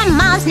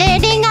 Grandma's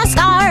knitting a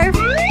scarf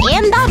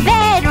in the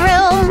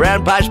bedroom.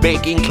 Grandpa's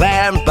baking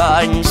clam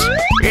buns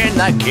in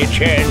the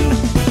kitchen.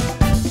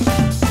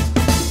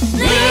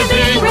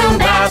 Living room,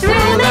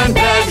 bathroom, and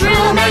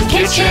bedroom and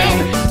kitchen.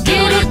 Do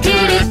do do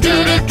do do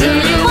do do.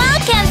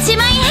 Welcome to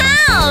my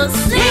house.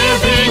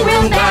 Living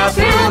room,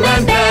 bathroom,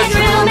 and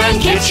bedroom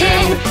and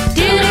kitchen.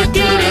 Do do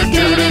do do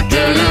do do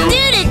do.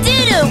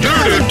 Doo-doo-doo-doo.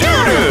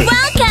 Doo-doo-doo-doo.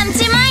 Welcome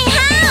to my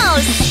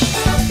house.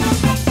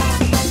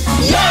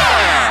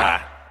 Yeah!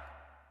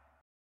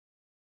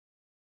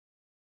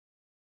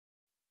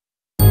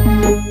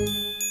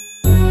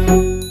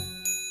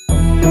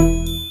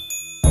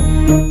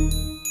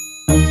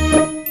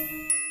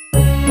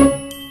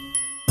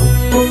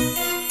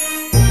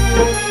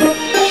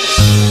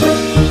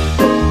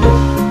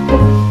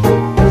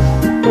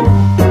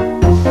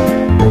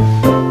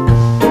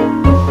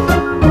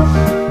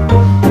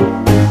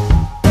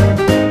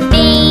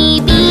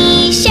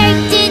 Baby shark,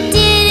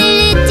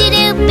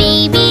 doo-doo-doo-doo-doo.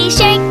 Baby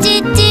shark,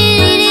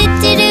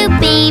 doo-doo-doo-doo-doo.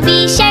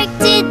 Baby shark,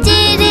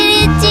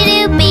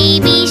 doo-doo-doo-doo-doo.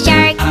 Baby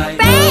shark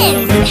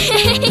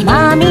friends.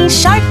 Mommy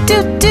shark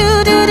doo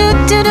doo doo doo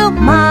doo doo.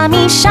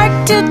 Mommy shark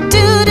doo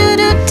doo doo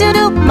doo doo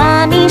doo.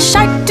 Mommy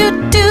shark doo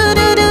doo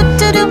doo doo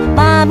doo doo.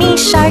 Mommy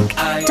shark,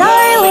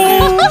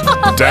 darling.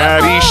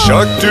 Daddy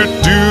shark doo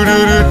doo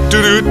doo doo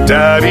doo doo.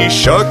 Daddy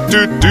shark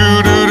doo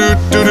doo doo doo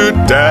doo doo.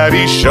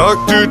 Daddy shark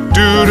doo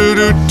doo doo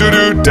doo doo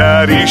doo.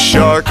 Daddy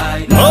shark,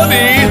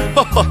 honey.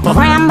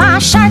 Grandma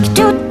shark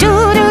doo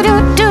doo doo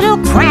doo doo doo.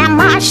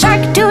 Grandma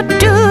shark doo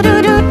doo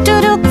doo doo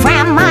doo doo.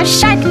 Grandma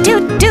shark doo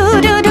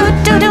doo doo doo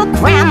doo doo.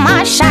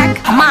 Grandma shark,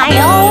 my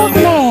old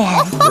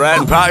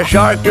man. Grandpa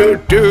Shark,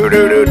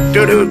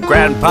 do-do-do-do-do-do.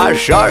 Grandpa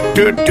Shark,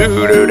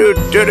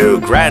 do-do-do-do-do-do.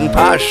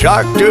 Grandpa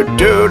Shark,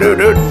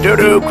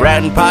 do-do-do-do-do-do.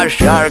 Grandpa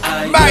Shark,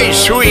 my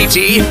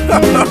sweetie.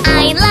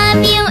 I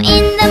love you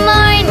in the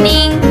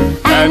morning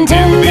And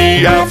in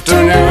the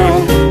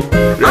afternoon,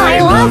 I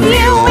love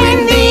you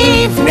in the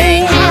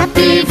evening.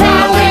 Happy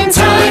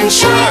Valentine's,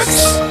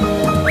 Sharks!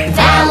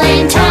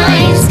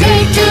 Valentine's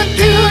Day,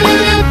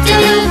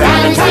 do-do-do-do-do.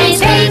 Valentine's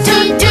Day,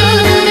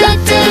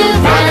 do-do-do-do-do.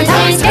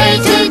 Valentine's Day,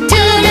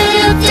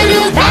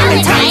 do-do-do-do-do.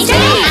 Valentine's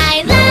Day.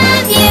 I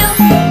love you.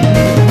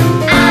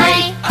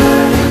 I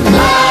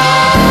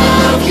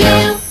love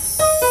you.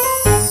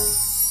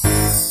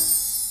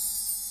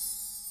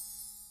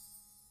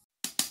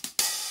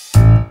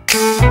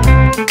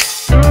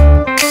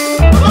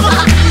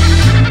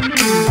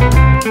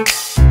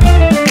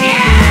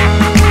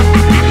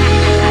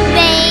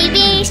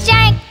 Baby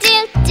shark, do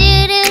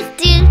do do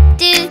do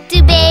do do.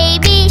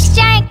 Baby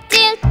shark,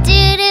 do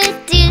do do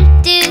do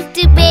do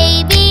do.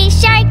 Baby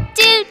shark,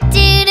 do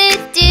do do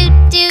do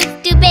do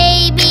do.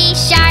 Baby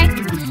shark,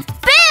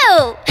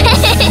 boo!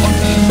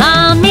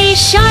 Mommy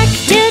shark,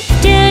 do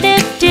do do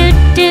do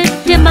do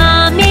do.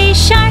 Mommy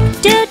shark,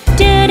 do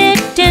do do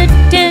do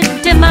do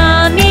do.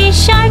 Mommy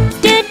shark,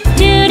 do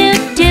do do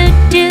do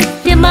do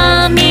do.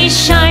 Mommy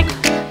shark,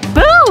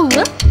 boo!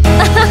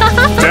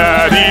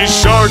 Daddy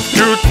Shark,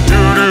 do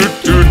do do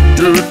do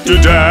do do.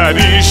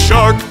 Daddy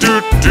Shark,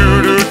 do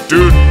do do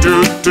do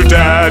do do.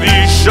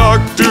 Daddy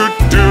Shark, do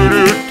do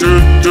do do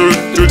do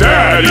do.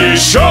 Daddy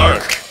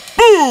Shark,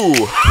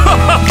 boo!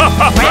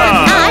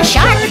 Grandma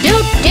Shark, do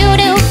do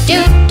do do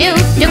do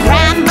do.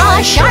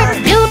 Grandma Shark,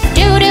 do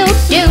do do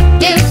do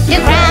do do.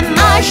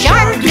 Grandma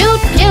Shark, do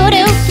do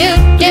do do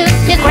do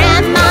do.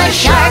 Grandma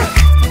Shark,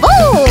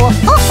 ooh!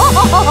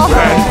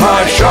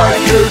 Grandpa Shark,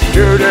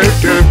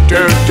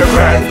 do-do-do-do-do.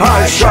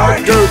 Grandpa Shark,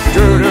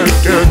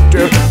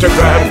 do-do-do-do-do.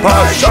 Grandpa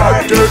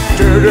Shark,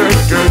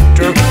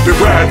 do-do-do-do-do.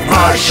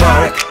 Grandpa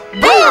Shark,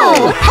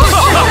 Boo!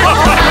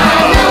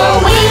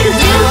 Halloween,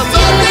 do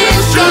do do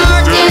do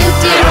do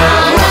do.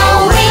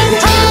 Halloween,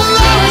 do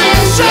do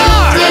do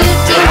do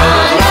do.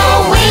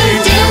 Halloween,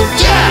 do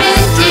do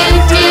do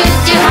do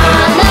do.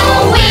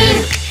 Halloween.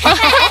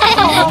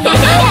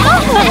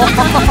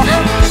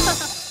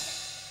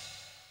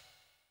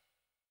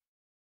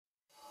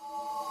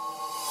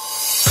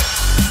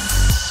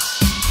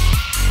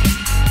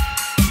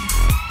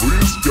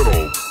 Please get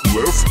up,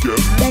 let's get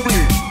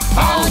moving.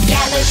 All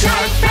gather,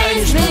 shark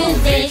friends,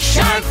 move it.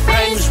 Shark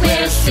friends,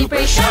 we're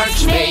super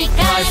sharks. Make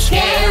a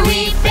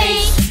scary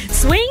face.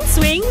 Swing,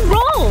 swing,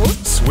 roll.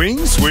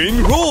 Swing,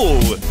 swing, roll.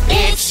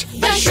 It's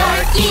the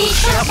Sharky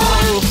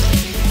Shuffle.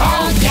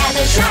 All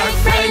gather, shark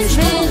friends,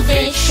 move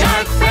it.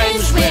 Shark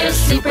friends, we're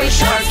super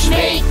sharks.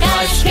 Make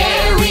a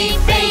scary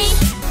face.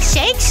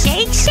 Shake,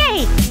 shake,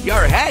 shake.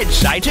 your head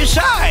side to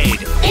side.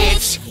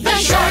 It's the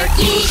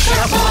Sharky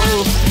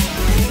Shuffle.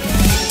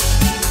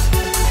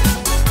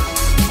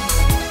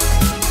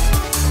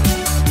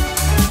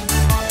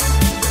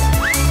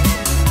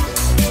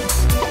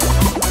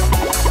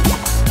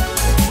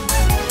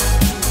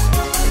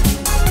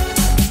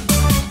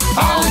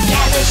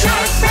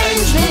 Shark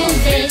friends,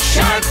 move it.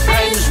 Shark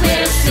friends,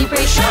 we're super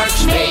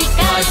sharks. Make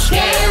a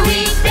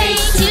scary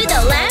face. To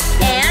the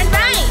left and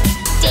right.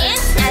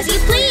 Dance as you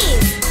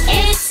please.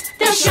 It's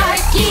the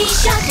Sharky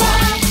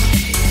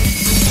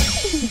Shuffle.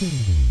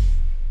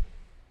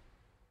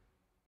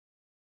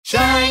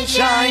 Shine,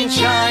 shine,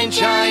 shine,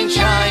 shine,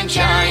 shine,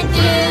 shine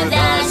through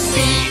the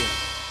sea.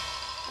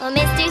 Oh,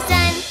 Mr.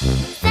 Sun,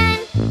 Sun,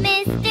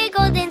 Mr.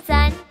 Golden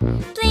Sun,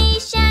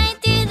 please shine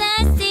through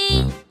the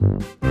sea.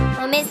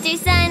 Oh, Mr.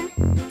 Sun,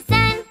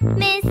 Sun,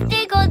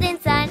 Mr. Golden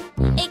Sun,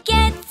 it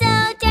gets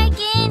so dark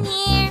in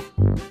here.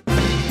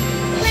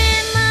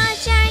 Grandma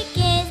Shark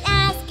is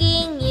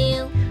asking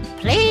you,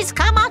 Please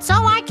come out so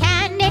I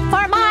can knit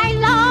for my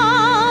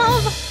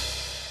love.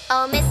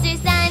 oh, Mr.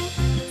 Sun,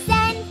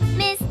 Sun,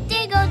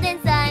 Mr.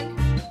 Golden Sun,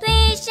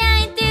 please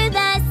shine through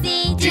the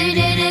sea.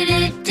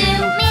 Do-do-do-do-do.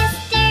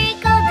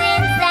 Mr.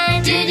 Golden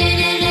Sun,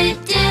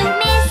 Do-do-do-do-do.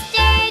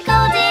 Mr.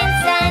 Golden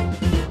Sun,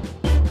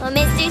 oh,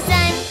 Mr.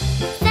 Sun,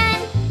 Sun,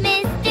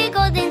 Mr.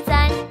 Golden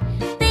Sun,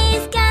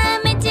 please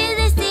come into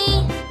the sea.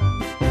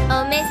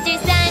 Oh, Mr.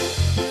 Sun,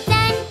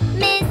 Sun,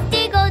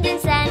 Mr. Golden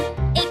Sun,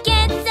 it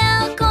gets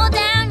so cold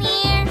down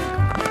here.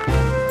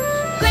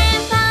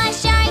 Grandpa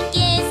Shark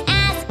is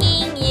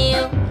asking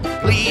you,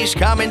 Please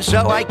come in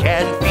so I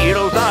can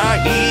feel the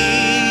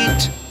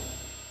heat.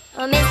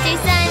 oh, Mr.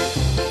 Sun,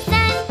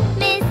 Sun,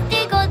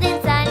 Mr.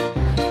 Golden Sun,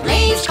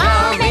 Please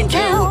come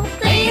into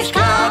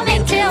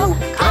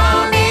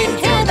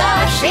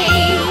the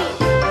sea.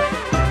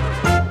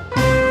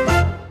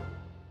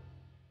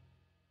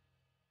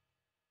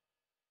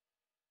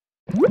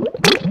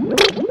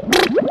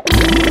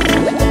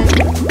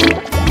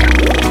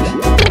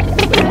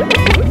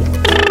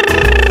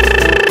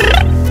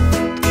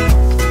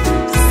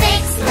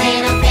 Six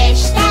little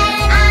fish that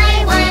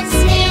I once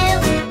knew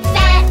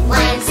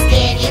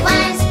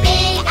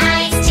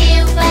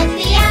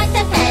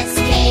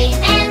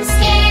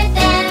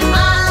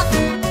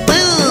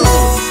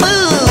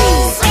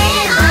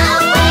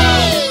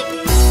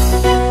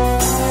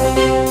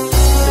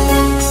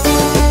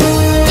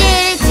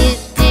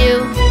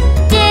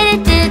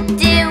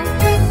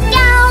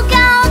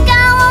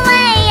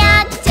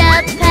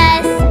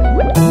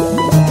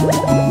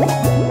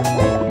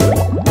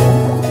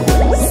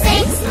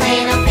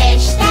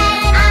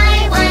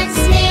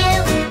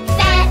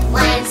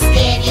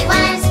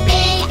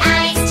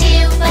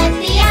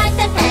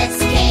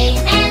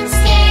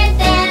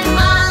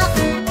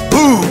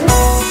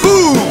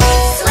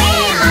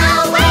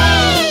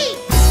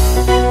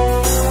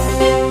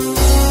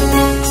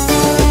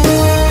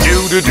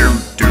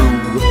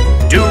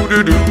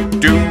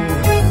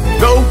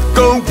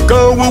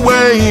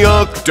say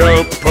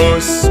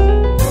octopus.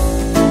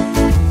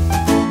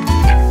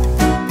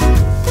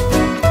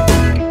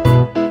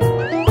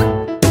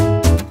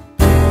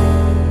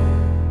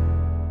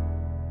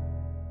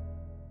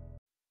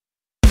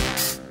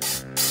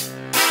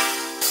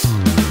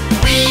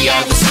 We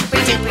are the super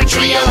duper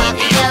trio of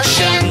the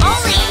ocean.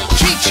 Only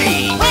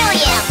Chi-Chi,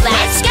 William,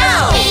 let's go.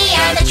 We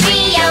are the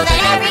trio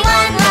that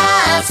everyone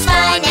loves.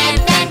 Fun and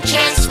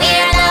adventures,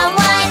 we're the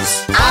ones.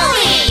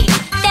 Only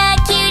the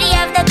cutie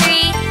of the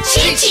three,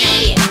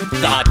 Chi-Chi.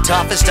 The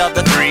toughest of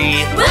the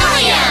three,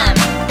 William,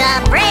 the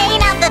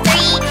brain of the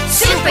three,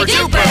 super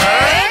duper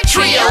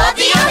trio of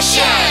the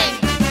ocean.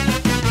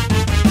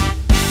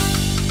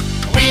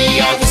 We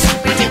are the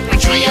super duper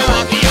trio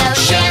of the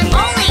ocean.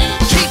 Only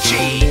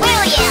Chi-Chi,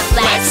 William,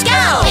 let's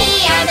go.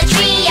 We are the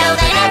trio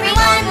that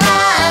everyone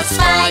loves.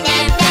 Fun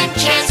and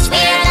adventures,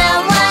 we're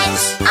the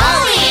ones.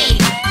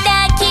 Only the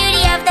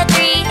cutie of the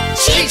three,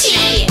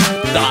 Chi-Chi.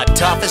 the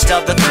toughest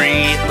of the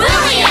three,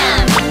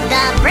 William,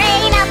 the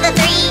brain of the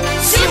three,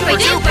 super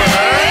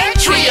duper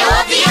trio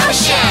of the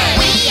ocean.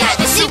 We are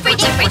the super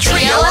duper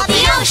trio of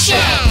the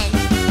ocean.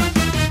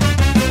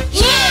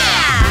 Yeah!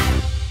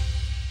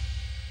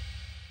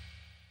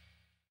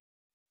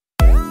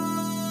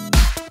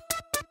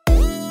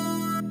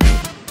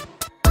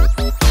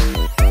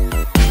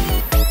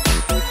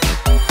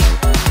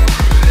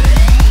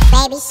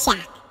 Baby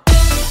Shark.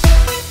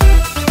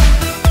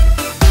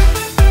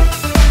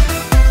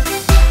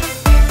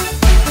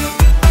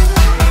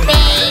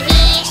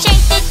 Baby shark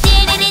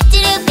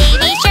do-do-do-do-do,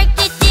 baby shark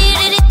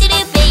do-do-do-do-do,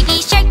 baby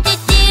shark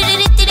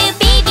do-do-do-do-do,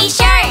 baby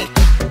shark.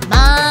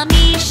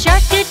 Mommy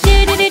shark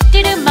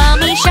do-do-do-do-do,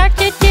 mommy shark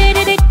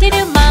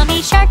do-do-do-do-do,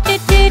 mommy shark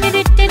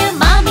do-do-do-do-do,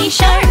 mommy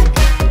shark.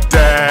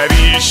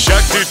 Daddy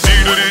shark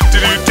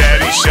do-do-do-do-do,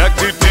 daddy shark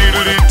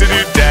do-do-do-do-do,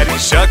 daddy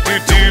shark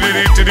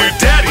do-do-do-do-do,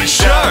 daddy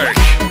shark.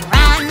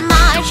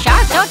 Grandma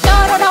Shark,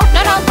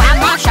 do-do-do-do-do-do,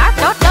 Grandma Shark,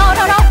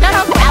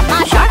 do-do-do-do-do-do, Grandma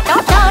Shark,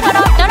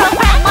 do-do-do-do-do-do,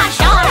 Grandma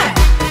Shark.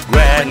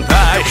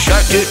 Grandpa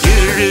Shark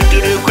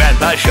do-do-do-do-do,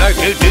 Grandpa Shark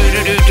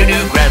do-do-do-do-do,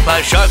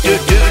 Grandpa Shark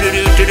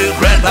do-do-do-do-do,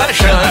 Grandpa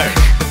Shark.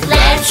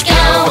 Let's go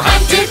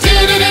hunt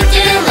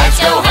do-do-do-do-do, let's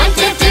go hunt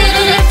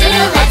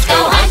do-do-do-do-do, let's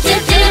go hunt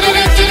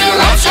do-do-do-do-do,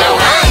 let's go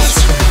hunt.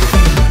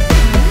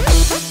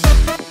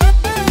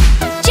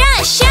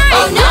 Just shark!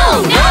 Oh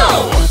no, no!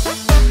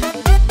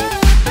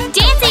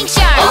 Dancing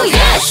shark! Oh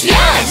yes,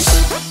 yes!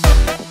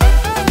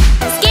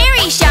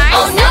 Scary shark!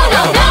 Oh no,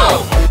 no, no!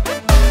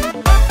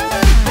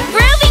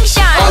 Roving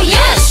shark! Oh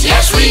yes,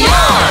 yes we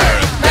are!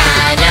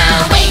 Run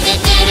away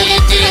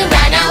do-do-do-do-do,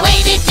 run away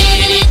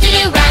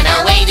do-do-do-do-do, run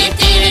away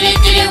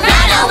do-do-do-do-do,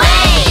 run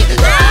away!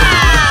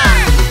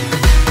 Roar!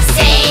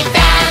 Safe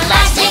at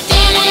last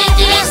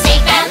do-do-do-do-do,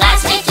 safe at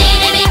last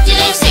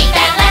do-do-do-do-do, safe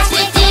at last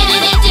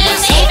do-do-do-do-do,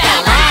 safe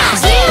at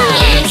last!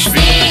 It's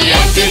the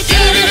end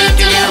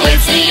do-do-do-do-do,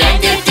 it's the end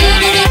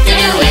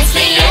do-do-do-do-do, it's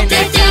the end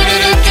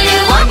do-do-do-do-do,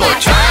 one more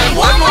time,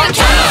 one more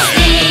time! It's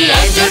the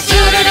end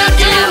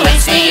do-do-do-do-do,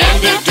 it's the end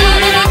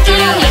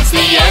do-do-do-do-do, it's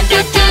the end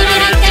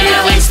do-do-do-do-do,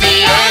 it's the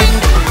end!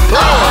 Oh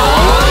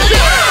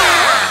yeah!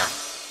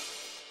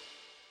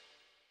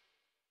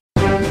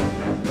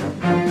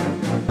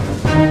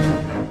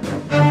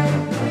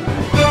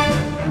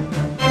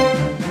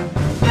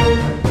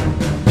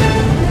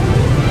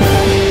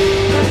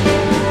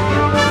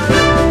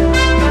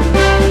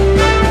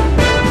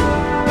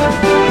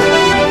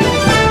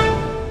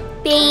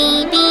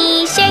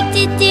 Baby shark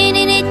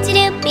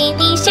do-do-do-do-do,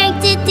 baby shark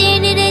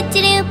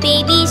do-do-do-do-do,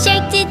 baby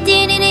shark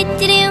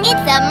do-do-do-do-do.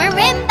 It's a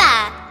marimba.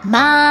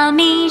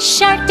 Mommy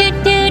shark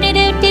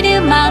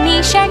do-do-do-do-do,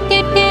 mommy shark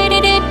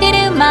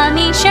do-do-do-do-do,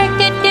 mommy shark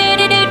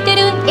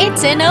do-do-do-do-do.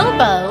 It's an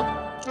oboe.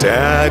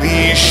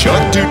 Daddy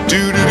shark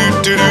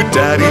do-do-do-do-do,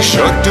 daddy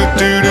shark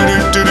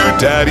do-do-do-do-do,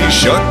 daddy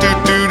shark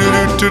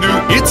do-do-do-do-do,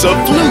 it's a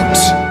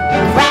flute.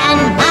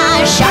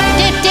 Grandma Shark,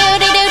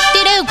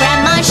 do-do-do-do-do,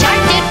 Grandma Shark,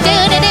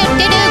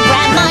 do-do-do-do-do,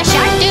 Grandma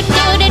Shark,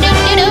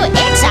 do-do-do-do-do,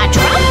 it's a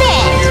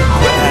trumpet.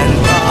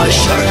 Grandpa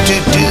Shark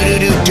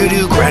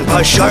do-do-do-do-do,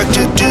 Grandpa Shark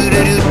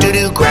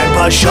do-do-do-do-do,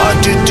 Grandpa Shark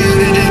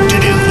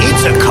do-do-do-do-do,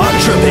 it's a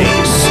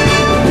contrabass.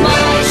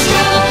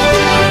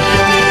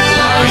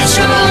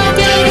 Maestro,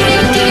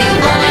 do-do-do-do,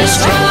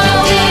 maestro,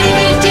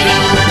 do-do-do-do.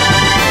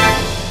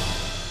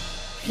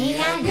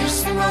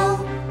 Pianissimo,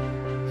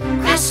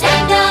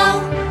 crescendo,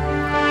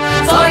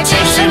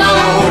 fortissimo,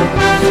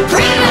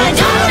 prima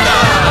donna.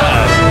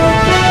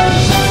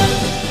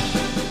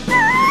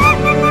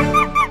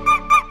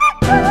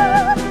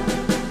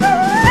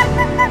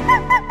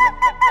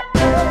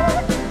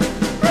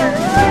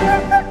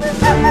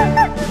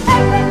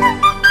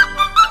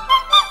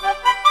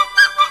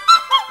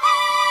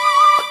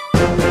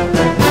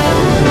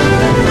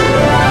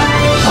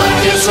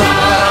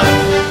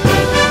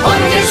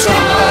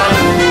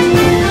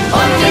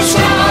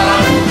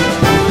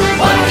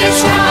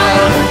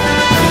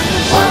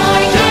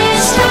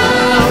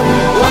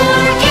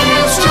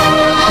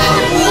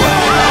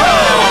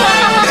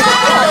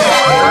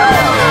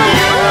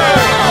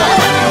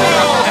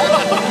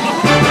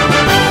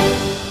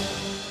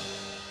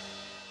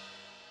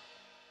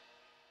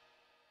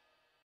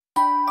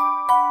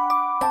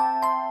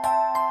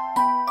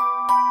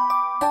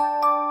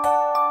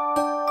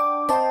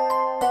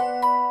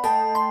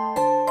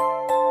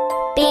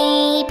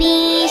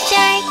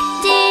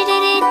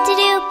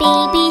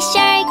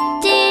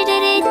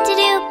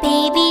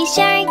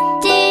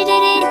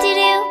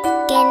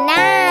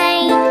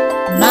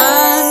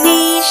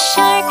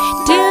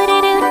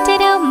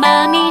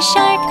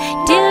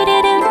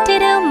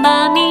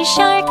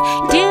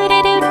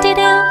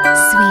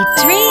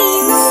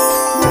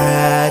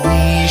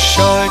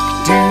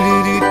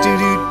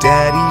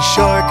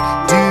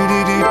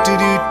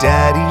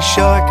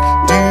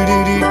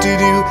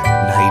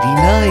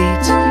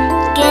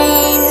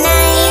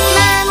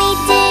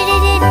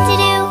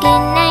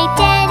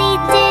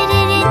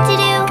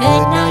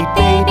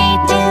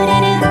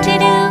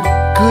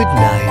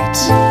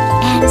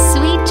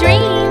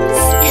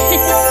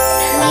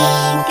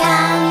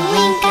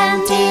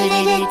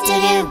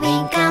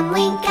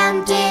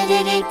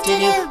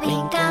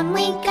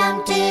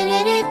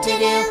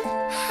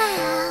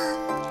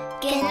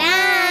 Good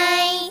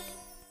night.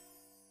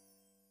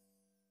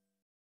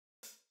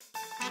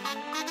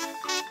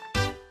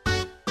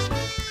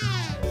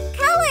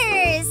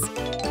 Colors.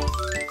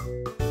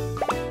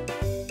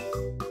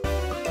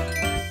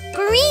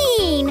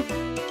 Green.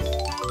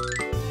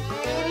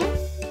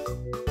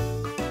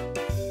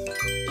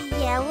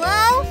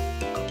 Yellow.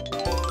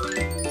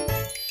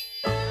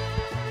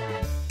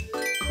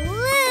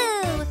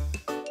 Blue.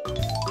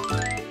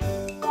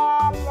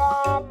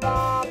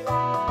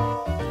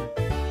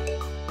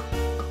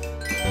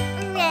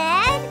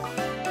 Red.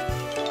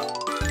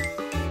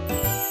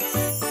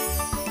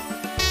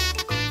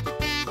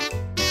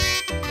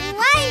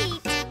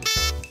 White.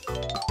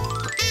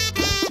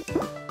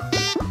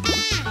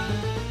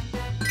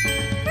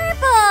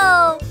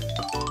 Purple.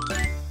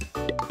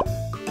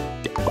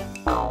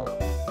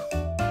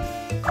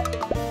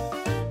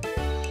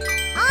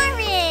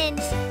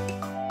 Orange.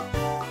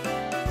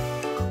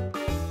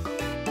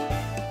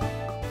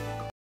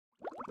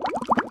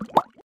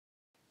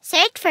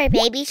 Search for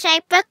Baby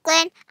Shark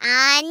Brooklyn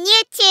on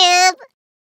YouTube.